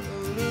never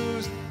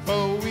lose.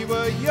 For we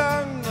were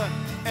young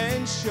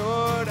and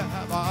sure to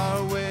have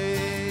our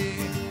way.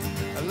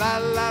 La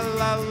la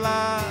la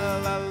la la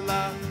la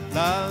la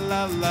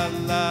la la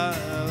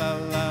la la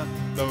la.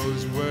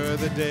 Those were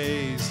the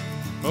days.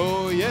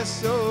 Oh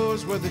yes,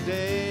 those were the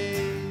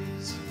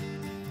days.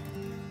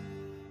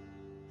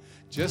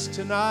 Just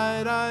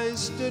tonight I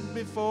stood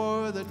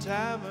before the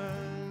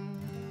tavern.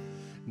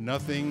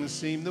 Nothing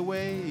seemed the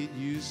way it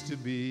used to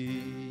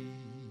be.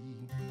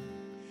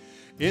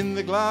 In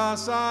the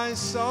glass I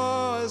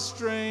saw a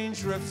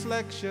strange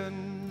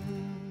reflection.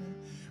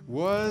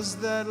 Was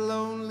that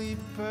lonely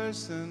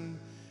person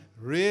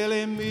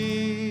really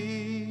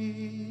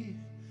me?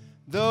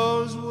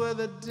 Those were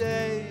the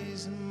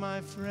days,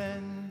 my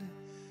friend.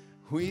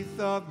 We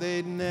thought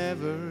they'd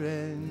never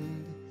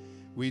end.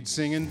 We'd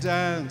sing and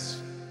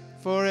dance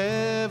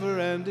forever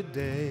and a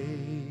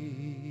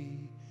day.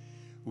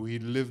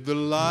 We'd live the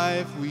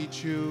life we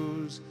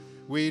choose.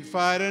 We'd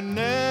fight and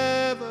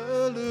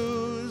never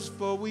lose.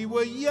 For we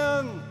were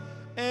young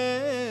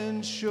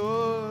and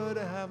sure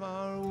to have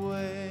our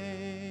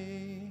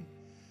way.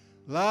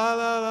 La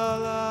la la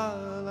la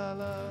la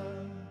la.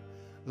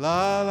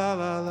 La la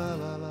la la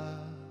la la.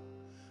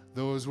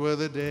 Those were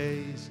the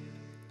days.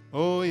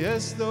 Oh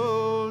yes,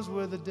 those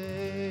were the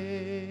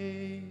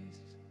days.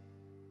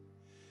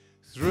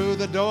 Through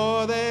the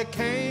door there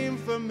came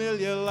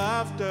familiar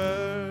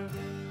laughter.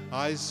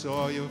 I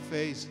saw your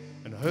face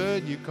and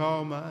heard you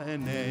call my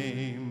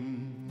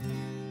name.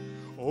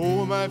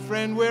 Oh, my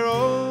friend, we're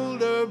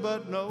older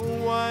but no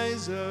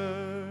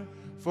wiser,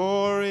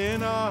 for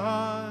in our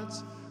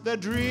hearts the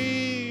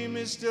dream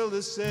is still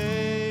the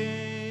same.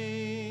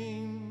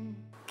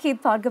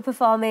 Keith Potger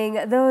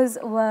performing Those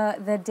Were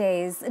the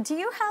Days. Do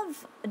you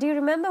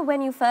remember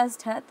when you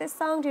first heard this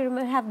song? Do you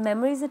have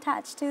memories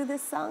attached to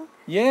this song?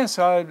 Yes,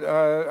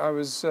 I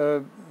was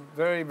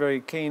very,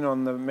 very keen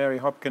on the Mary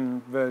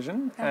Hopkin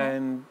version,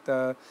 and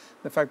the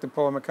fact that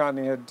Paul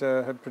McCartney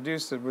had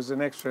produced it was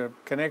an extra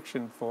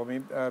connection for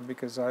me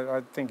because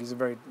I think he's a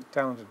very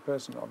talented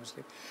person,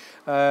 obviously.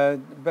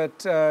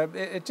 But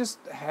it just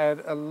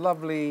had a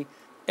lovely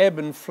ebb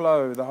and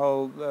flow, the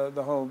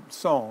whole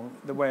song,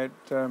 the way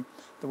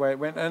it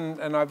went,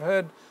 and I've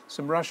heard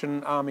some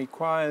Russian army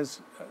choirs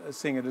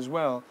sing it as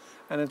well,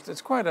 and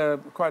it's quite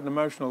an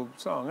emotional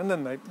song. And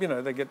then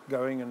they get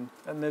going,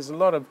 and there's a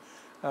lot of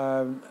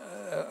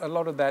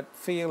that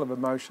feel of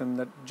emotion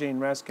that Gene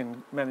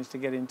Raskin managed to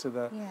get into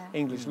the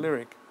English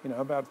lyric,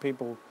 about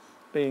people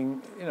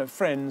being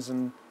friends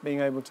and being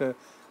able to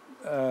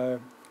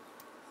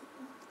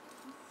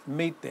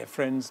meet their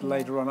friends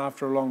later on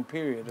after a long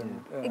period.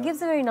 And it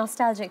gives a very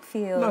nostalgic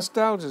feel.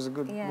 Nostalgia is a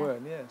good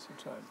word, yes.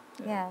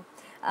 Yeah.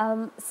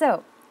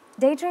 So,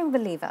 Daydream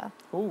Believer,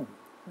 Ooh.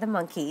 the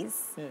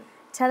Monkees. Yeah.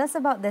 Tell us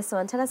about this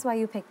one. Tell us why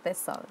you picked this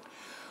song.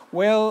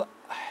 Well,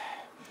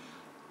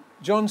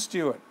 John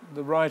Stewart,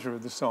 the writer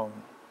of the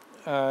song,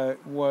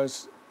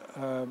 was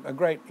a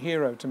great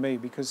hero to me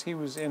because he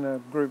was in a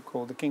group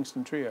called the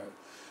Kingston Trio.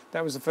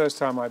 That was the first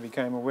time I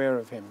became aware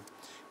of him,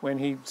 when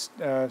he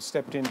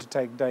stepped in to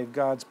take Dave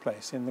Guard's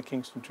place in the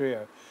Kingston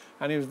Trio.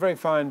 And he was a very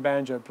fine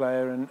banjo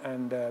player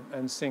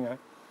and singer.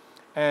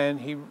 And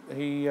he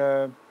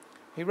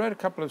wrote a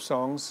couple of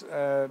songs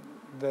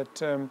that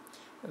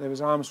there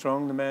was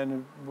Armstrong, the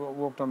man who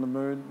walked on the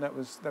moon. That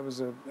was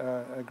a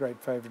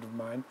great favourite of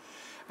mine.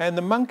 And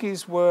the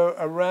Monkees were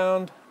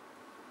around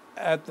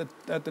at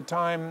the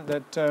time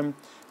that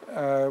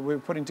we were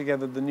putting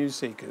together the New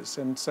Seekers,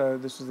 and so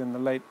this was in the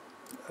late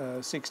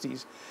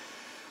 60s.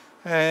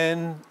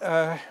 And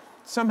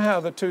somehow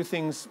the two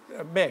things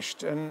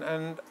meshed,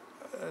 and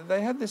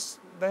they had this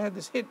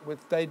hit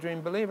with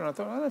Daydream Believer, and I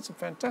thought, oh, that's a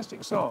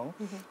fantastic song.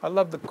 I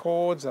love the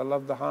chords, I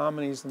love the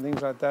harmonies and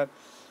things like that.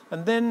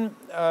 And then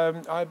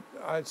I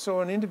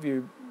saw an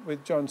interview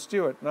with John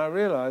Stewart, and I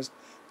realised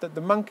that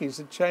the Monkees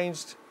had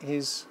changed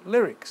his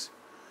lyrics.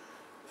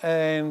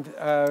 And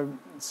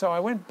so I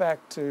went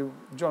back to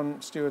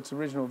John Stewart's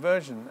original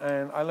version,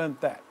 and I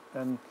learnt that.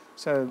 And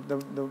so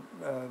the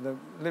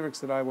lyrics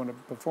that I want to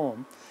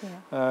perform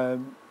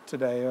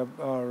today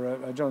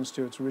are John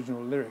Stewart's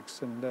original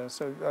lyrics. And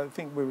so I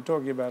think we were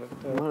talking about it.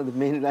 One of the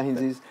main lines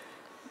is,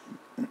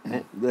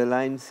 the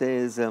line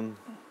says,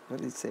 what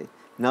did it say?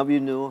 Now you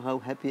know how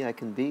happy I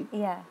can be.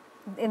 Yeah,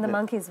 in the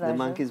Monkees version.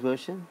 The Monkees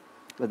version.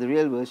 But the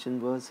real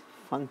version was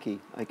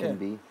funky I can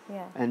be.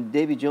 Yeah. And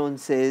Davy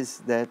Jones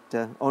says that,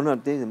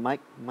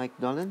 Mike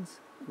Dolenz,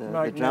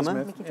 the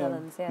drummer. Mickey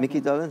Dolenz,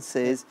 Mickey Dolenz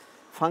says,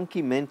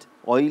 funky meant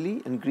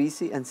oily and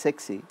greasy and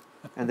sexy.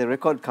 And the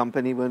record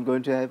company weren't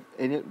going to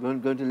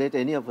let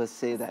any of us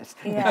say that.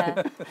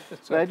 Yeah.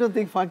 So I don't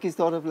think funky is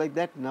thought of like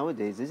that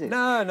nowadays, is it?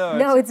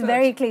 No, it's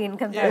very clean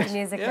compared to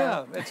music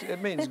now. Yeah,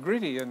 it means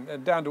gritty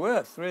and down to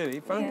earth, really.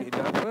 Funky,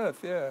 down to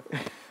earth,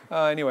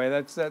 Anyway,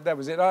 that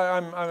was it.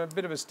 I'm a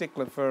bit of a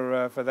stickler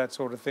for that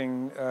sort of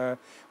thing,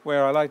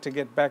 where I like to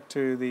get back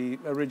to the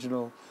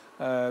original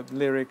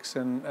lyrics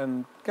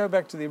and go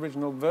back to the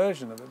original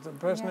version of it, the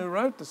person who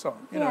wrote the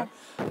song, you know.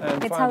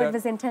 And it's how it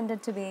was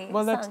intended to be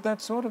well, sung.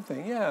 that sort of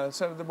thing, yeah.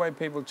 So the way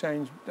people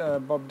change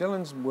Bob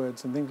Dylan's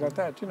words and things like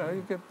that, you know,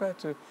 you get back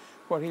to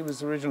what he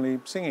was originally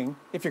singing,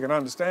 if you can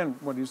understand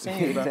what he was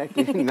singing about.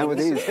 Exactly,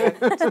 nowadays.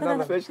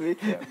 Especially.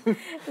 Yeah.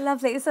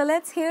 Lovely. So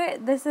let's hear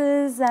it. This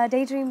is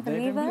Daydream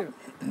Believer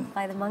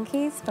by the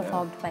Monkees,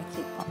 performed by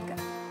Keith Potger.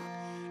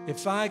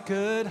 If I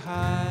could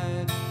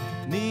hide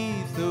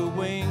neath the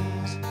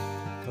wings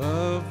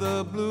of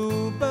the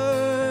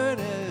bluebird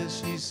as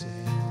she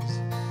sings,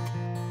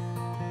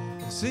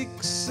 the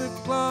 6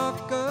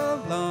 o'clock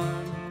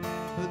alarm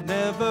would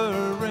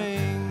never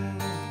ring,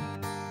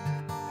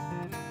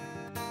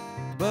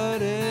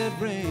 but it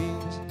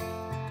rings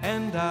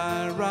and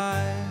I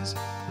rise,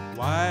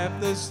 wipe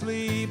the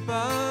sleep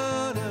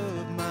out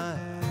of my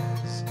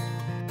eyes.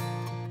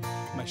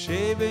 My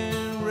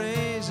shaving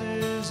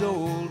razor's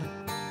old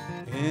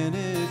and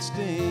it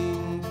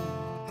stings.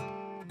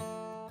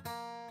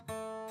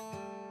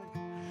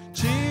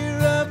 Cheer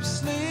up,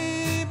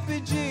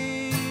 sleepy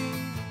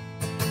Jean.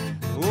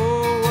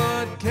 Oh,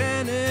 what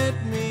can it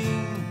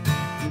mean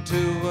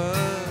to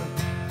a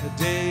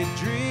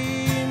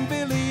daydream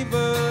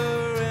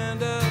believer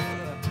and a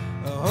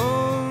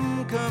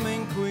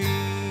homecoming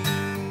queen?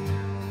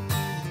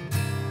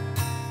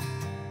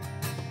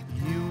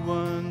 You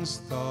once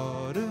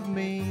thought of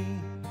me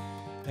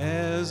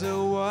as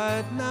a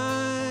white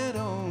knight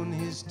on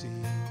his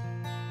team.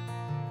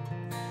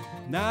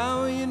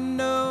 Now you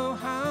know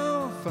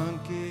how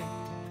funky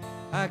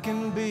I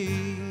can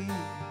be,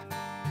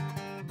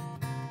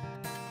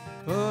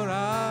 for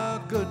our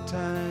good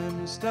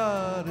times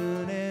start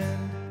and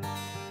end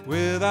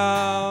with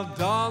our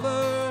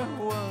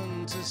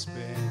 $1 to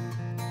spend.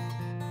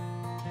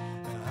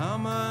 How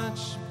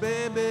much,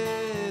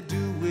 baby,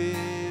 do we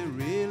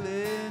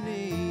really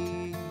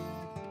need?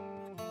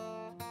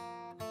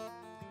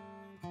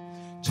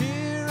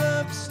 Cheer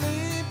up,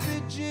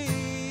 sleepy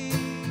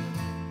Jean.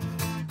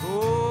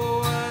 Oh,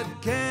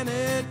 what can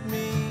it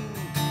mean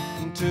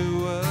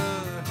to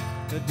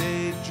a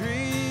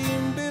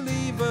daydream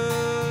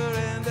believer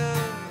and a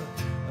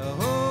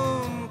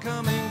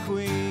homecoming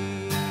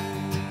queen?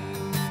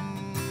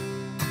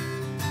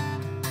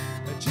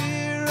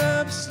 Cheer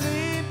up,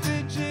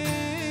 sleepy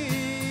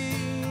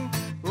Jean.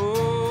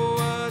 Oh,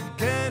 what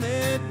can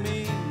it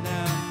mean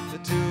now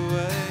to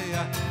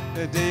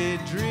a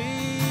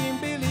daydream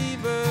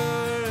believer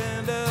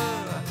and a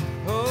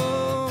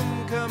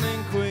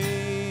homecoming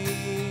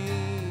queen?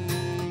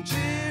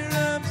 Cheer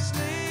up,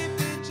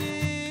 sleepy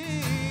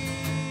Jean.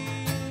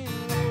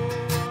 Oh,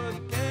 what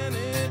can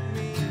it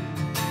mean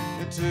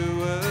to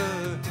a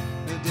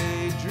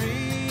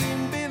daydream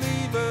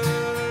believer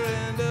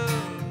and a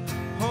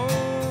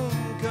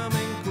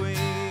homecoming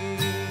queen?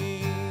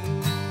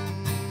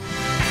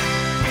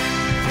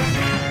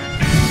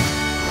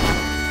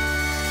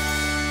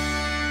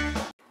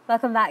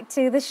 Welcome back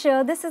to the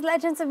show. This is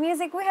Legends of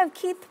Music. We have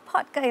Keith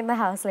Potger in the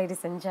house,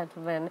 ladies and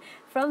gentlemen,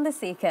 from the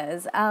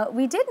Seekers.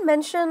 We did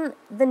mention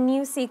the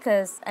New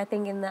Seekers, I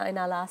think, in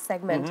our last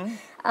segment.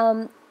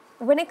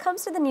 When it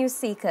comes to the New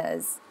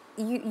Seekers,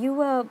 you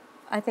were,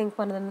 I think,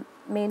 one of the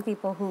main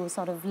people who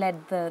sort of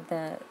led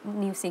the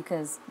New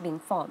Seekers being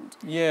formed.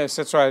 Yes,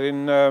 that's right.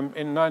 In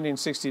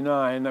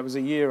 1969, that was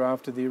a year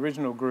after the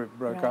original group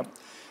broke up,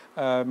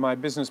 my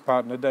business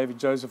partner, David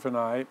Joseph, and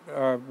I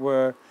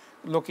were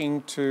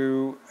looking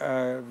to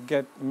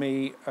get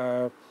me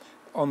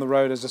on the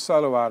road as a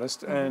solo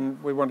artist,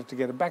 and we wanted to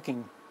get a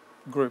backing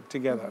group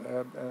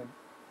together.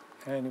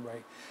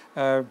 Anyway,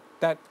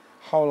 that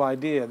whole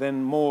idea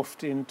then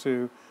morphed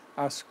into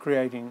us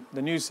creating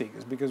the New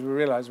Seekers, because we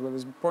realised, well,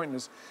 it's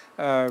pointless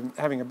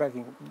having a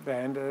backing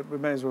band. We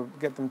may as well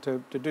get them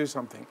to do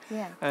something.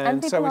 Yeah,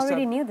 and people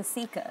already knew the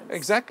Seekers.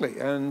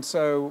 Exactly, and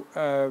so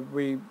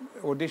we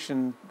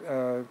auditioned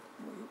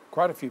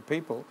quite a few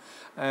people,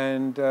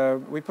 and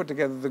we put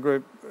together the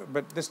group,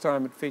 but this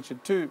time it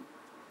featured 2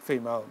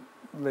 female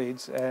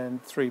leads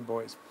and 3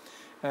 boys.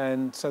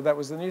 And so that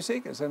was the New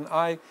Seekers, and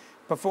I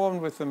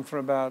performed with them for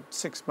about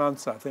 6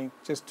 months, I think,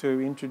 just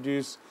to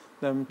introduce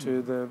them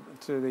to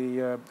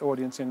the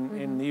audience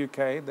in the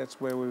UK. That's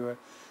where we were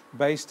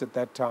based at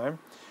that time.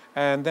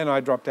 And then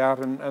I dropped out,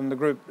 and the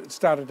group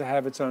started to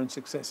have its own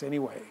success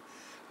anyway.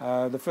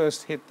 The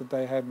first hit that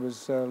they had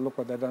was Look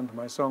What They've Done to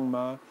My Song,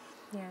 Ma.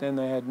 Yeah. Then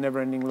they had Never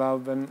Ending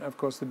Love, and of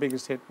course the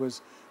biggest hit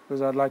was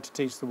I'd Like to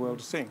Teach the World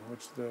to Sing,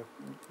 which the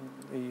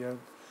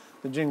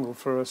jingle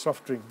for a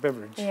soft drink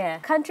beverage. Yeah,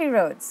 Country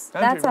Roads.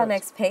 Country That's our Roads.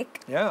 next pick.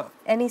 Yeah.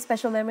 Any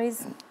special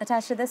memories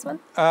attached to this one?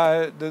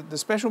 The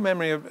special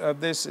memory of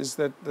this is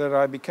that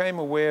I became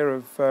aware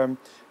of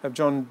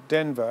John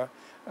Denver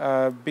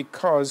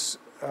because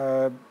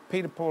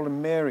Peter, Paul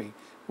and Mary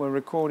were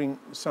recording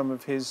some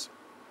of his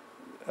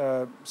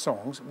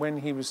songs when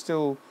he was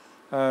still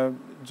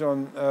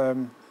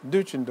John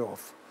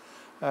Duchendorf.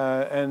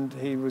 and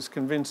he was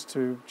convinced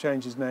to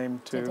change his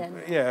name to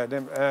Denver.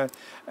 yeah,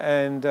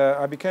 and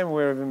I became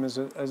aware of him as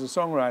a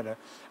songwriter,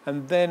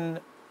 and then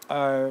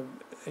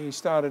he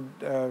started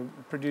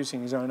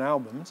producing his own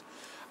albums,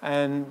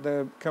 and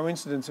the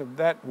coincidence of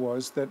that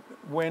was that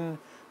when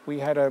we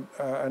had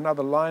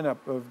another lineup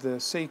of the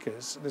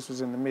Seekers, this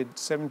was in the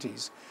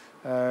mid-70s,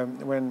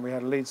 when we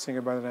had a lead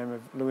singer by the name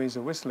of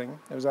Louisa Whistling.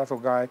 There was Athol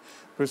Guy,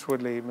 Bruce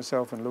Woodley,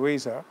 myself and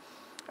Louisa,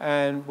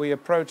 and we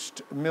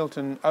approached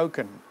Milton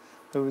Oaken,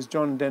 who was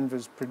John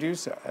Denver's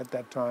producer at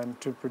that time,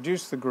 to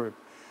produce the group.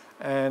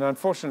 And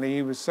unfortunately,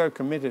 he was so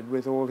committed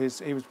with all his.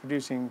 He was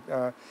producing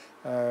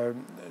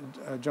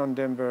John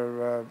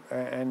Denver,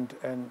 and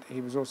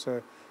he was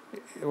also.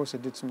 He also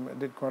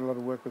did quite a lot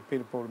of work with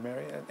Peter, Paul and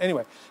Mary.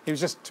 Anyway, he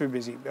was just too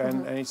busy,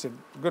 and he said,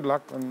 "Good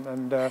luck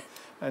and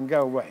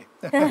go away."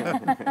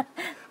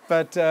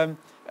 But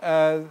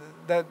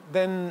that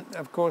then,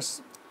 of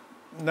course,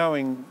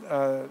 knowing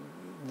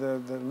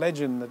the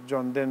legend that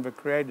John Denver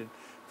created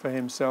for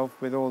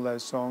himself with all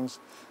those songs,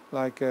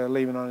 like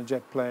 "Leaving on a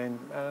Jet Plane,"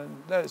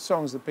 those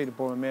songs that Peter,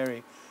 Paul and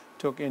Mary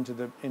took into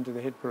the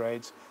hit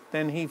parades.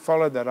 Then he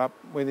followed that up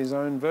with his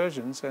own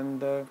versions,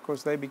 and of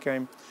course they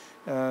became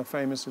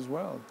famous as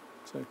well.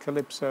 So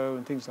Calypso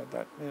and things like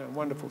that,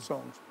 wonderful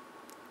songs.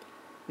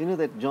 You know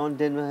that John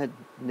Denver had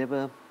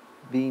never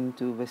been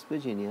to West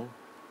Virginia,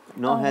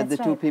 nor had the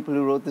two people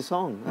who wrote the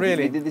song.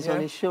 Really? He did this on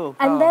his show.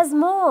 And there's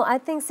more, I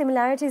think,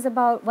 similarities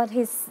about what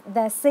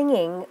they're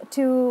singing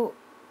to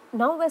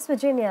not West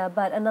Virginia,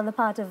 but another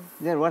part of...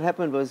 Yeah, what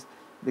happened was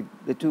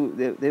the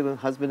two, they were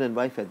husband and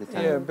wife at the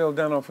time. Yeah, Bill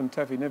Danoff and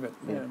Taffy Nibbett.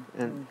 Yeah.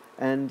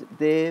 And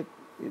they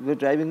were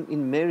driving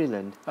in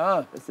Maryland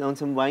on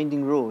some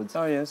winding roads.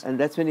 Oh, yes. And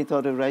that's when he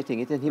thought of writing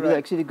it. And he was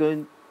actually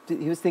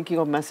he was thinking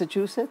of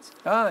Massachusetts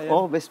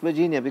or West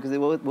Virginia, because they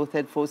both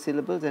had 4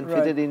 syllables and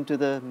fitted into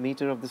the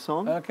meter of the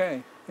song.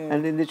 Okay. Yeah.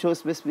 And then they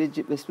chose West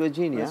Virginia. West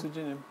Virginia.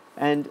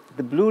 And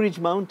the Blue Ridge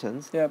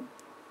Mountains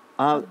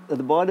are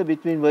the border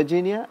between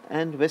Virginia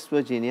and West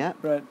Virginia,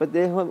 but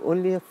they have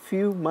only a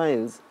few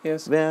miles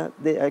where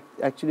they are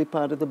actually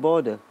part of the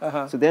border.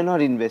 So they're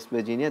not in West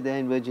Virginia, they're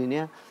in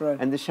Virginia.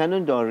 And the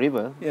Shenandoah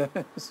River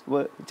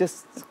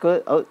just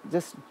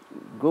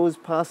goes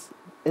past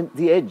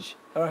the edge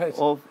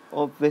of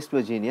West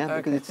Virginia,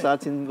 because it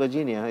starts in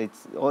Virginia.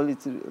 All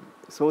its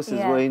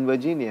sources were in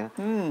Virginia.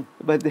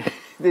 But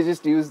they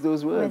just used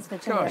those words.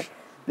 Gosh.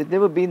 They'd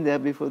never been there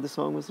before the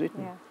song was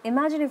written. Yeah.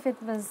 Imagine if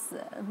it was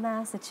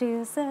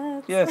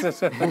Massachusetts. Yes,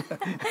 that's right.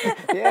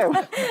 Yeah.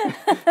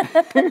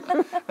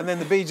 And then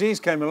the Bee Gees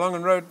came along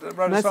and wrote a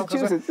song.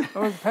 Massachusetts.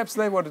 Perhaps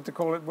they wanted to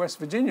call it West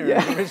Virginia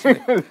originally.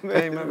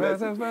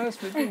 West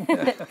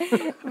Virginia.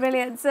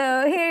 Brilliant.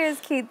 So here is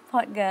Keith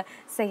Potger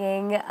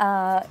singing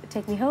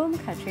Take Me Home,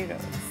 Country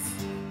Roads.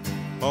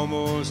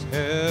 Almost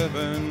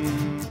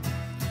heaven,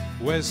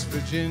 West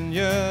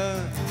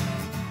Virginia,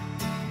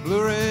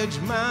 Blue Ridge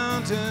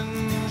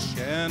Mountains,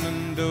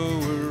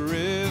 Shenandoah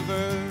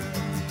River.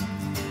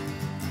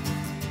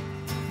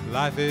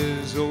 Life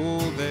is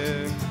old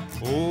there,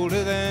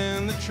 older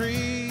than the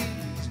trees,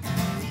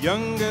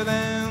 younger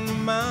than the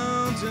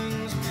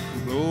mountains,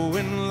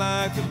 blowing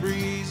like the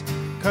breeze.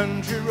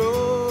 Country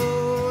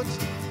roads,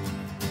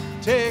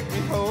 take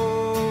me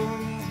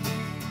home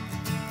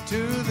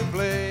to the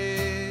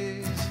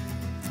place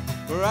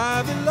where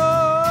I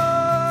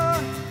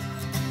belong,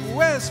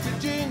 West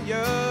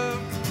Virginia.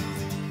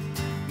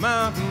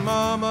 Mountain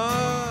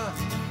Mama,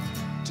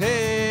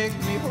 take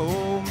me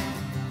home,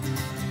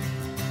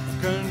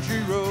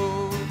 country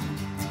road.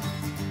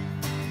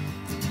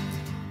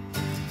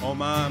 All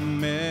my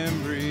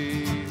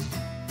memories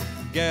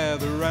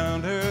gather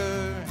round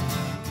her,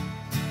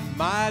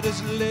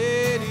 Midas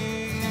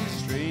lady,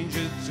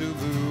 stranger to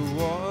blue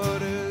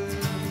water.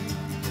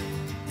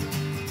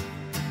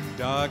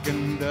 Dark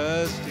and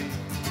dusty,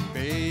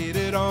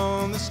 faded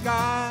on the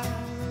sky,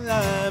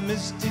 a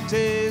misty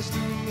taste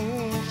of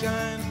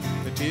moonshine,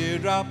 a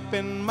teardrop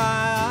in my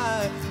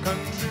eye.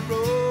 Country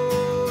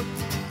road,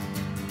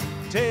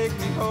 take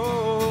me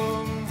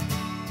home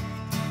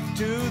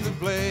to the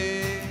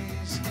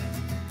place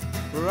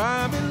where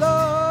I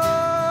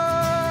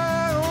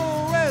belong,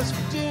 oh, West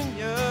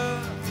Virginia.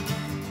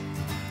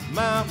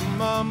 Mountain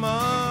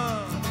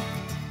Mama,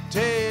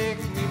 take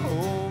me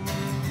home,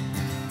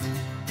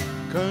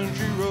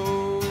 country road.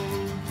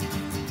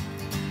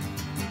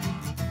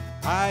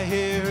 I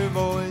hear her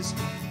voice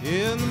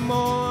in the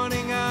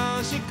morning,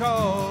 how she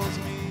calls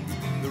me.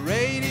 The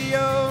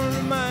radio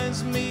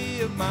reminds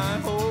me of my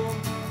home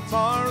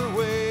far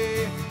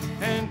away.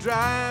 And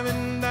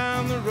driving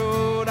down the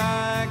road,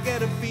 I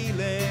get a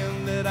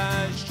feeling that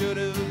I should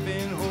have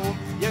been home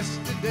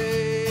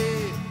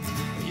yesterday.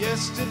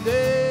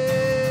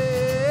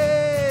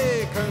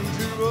 Yesterday,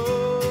 country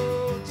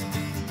roads,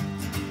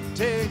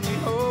 take me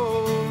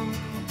home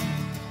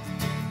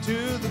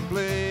to the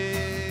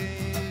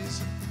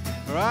place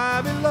where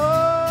I belong,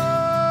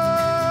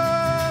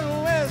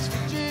 West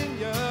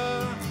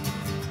Virginia.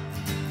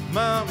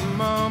 Mountain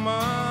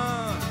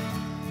Mama,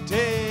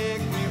 take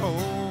me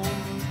home.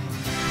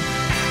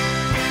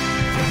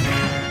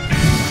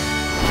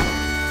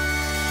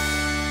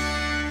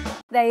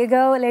 There you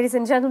go, ladies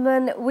and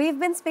gentlemen. We've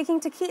been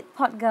speaking to Keith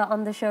Potger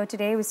on the show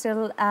today. We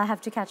still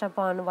have to catch up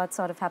on what's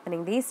sort of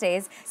happening these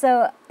days.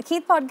 So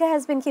Keith Potger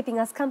has been keeping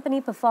us company,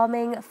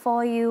 performing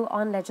for you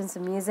on Legends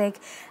of Music.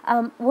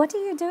 What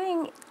are you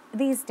doing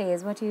these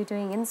days? What are you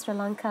doing in Sri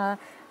Lanka?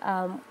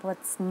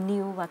 What's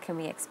new? What can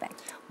we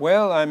expect?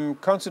 Well, I'm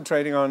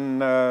concentrating on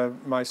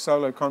my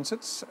solo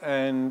concerts,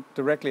 and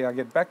directly I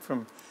get back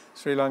from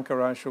Sri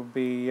Lanka, I shall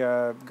be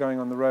going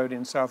on the road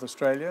in South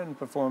Australia and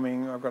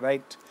performing. I've got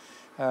 8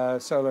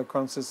 solo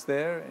concerts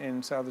there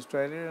in South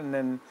Australia, and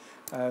then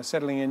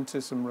settling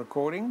into some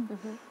recording.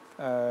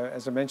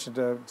 As I mentioned,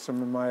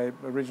 some of my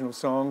original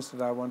songs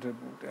that I want to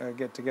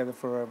get together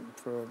for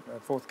a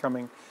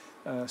forthcoming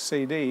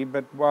CD.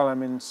 But while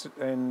I'm in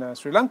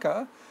Sri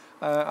Lanka,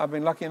 I've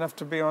been lucky enough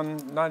to be on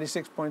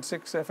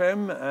 96.6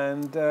 FM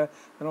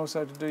and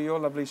also to do your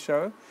lovely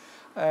show.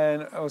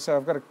 And also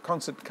I've got a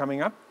concert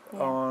coming up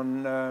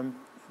on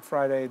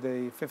Friday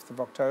the 5th of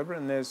October,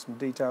 and there's some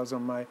details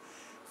on my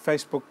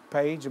Facebook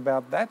page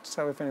about that.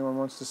 So if anyone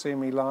wants to see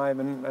me live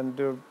and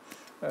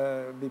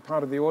be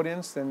part of the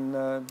audience,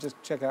 then just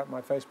check out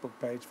my Facebook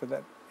page for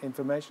that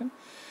information.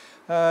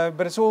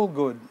 But it's all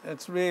good.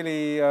 It's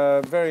really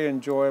very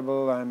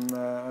enjoyable.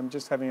 I'm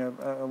just having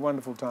a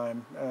wonderful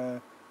time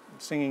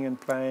singing and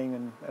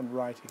playing and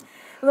writing.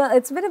 Well,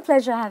 it's been a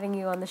pleasure having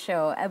you on the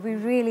show. We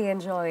really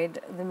enjoyed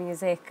the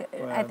music.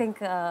 Wow. I think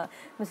Mrs.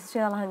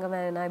 Shriyala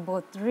Hangaman and I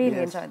both really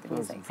enjoyed the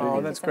music. Oh,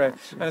 that's great.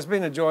 And it's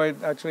been a joy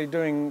actually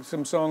doing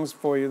some songs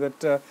for you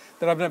that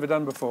I've never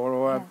done before,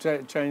 or I've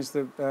changed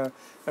the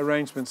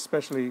arrangements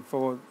especially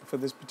for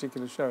this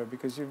particular show,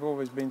 because you've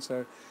always been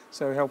so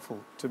helpful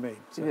to me.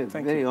 So We're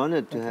thank very you.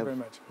 honoured to Thank you have very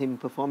much. him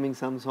performing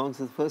some songs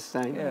for the first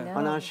time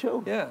on our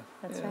show. Yeah,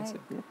 That's yeah, right. That's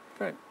it.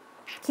 Great.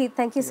 Keith,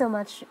 thank you so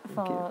much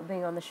for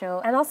being on the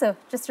show. And also,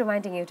 just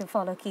reminding you to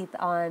follow Keith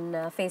on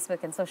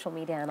Facebook and social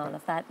media and all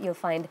of that. You'll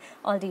find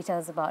all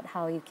details about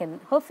how you can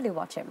hopefully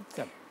watch him.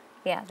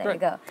 Yeah, there you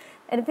go.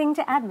 Anything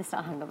to add,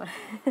 Mr. Ahangama?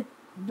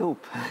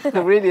 Nope. I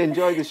really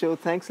enjoyed the show.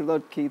 Thanks a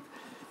lot, Keith,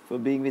 for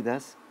being with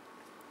us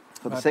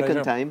for the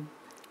second time.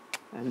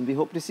 And we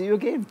hope to see you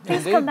again.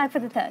 Please come back for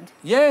the 3rd.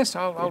 Yes,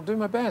 I'll do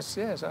my best.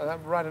 Yes, I'll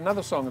write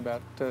another song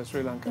about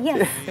Sri Lanka.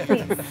 Yes,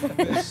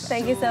 please.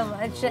 Thank you so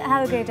much.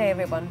 Have a great day,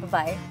 everyone.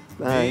 Bye-bye.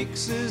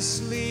 Makes a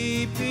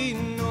sleepy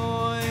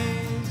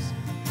noise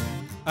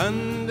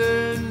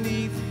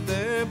underneath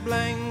their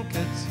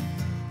blankets.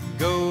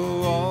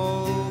 Go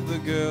all the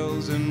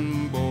girls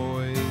and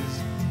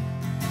boys,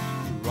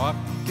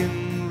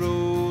 rockin',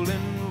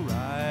 rollin',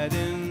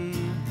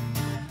 riding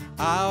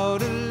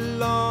out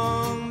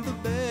along the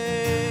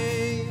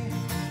bay,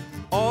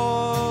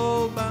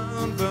 all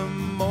bound for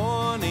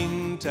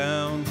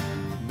Morningtown,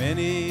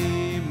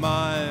 many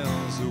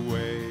miles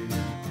away.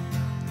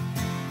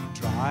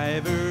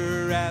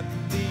 Driver at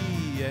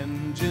the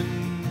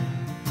engine,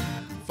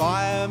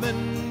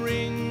 fireman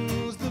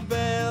rings the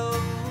bell,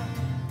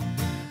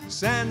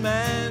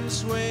 Sandman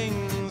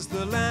swings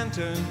the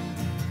lantern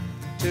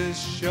to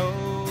show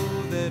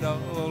that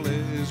all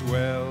is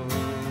well.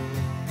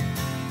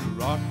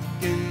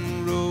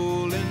 Rockin',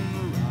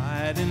 rollin',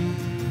 riding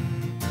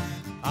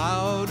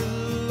out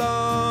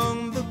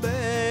along the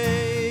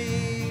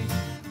bay,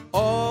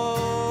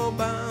 all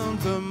bound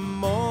for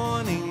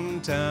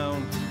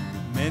Morningtown,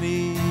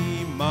 many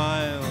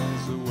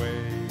miles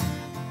away.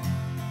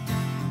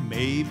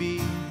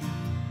 Maybe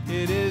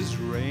it is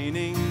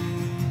raining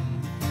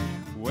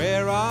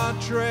where our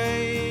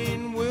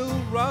train will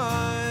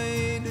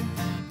ride.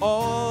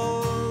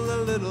 All the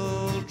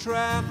little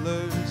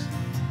travelers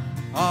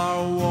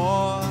are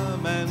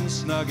warm and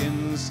snug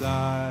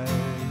inside.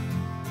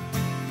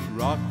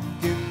 Rock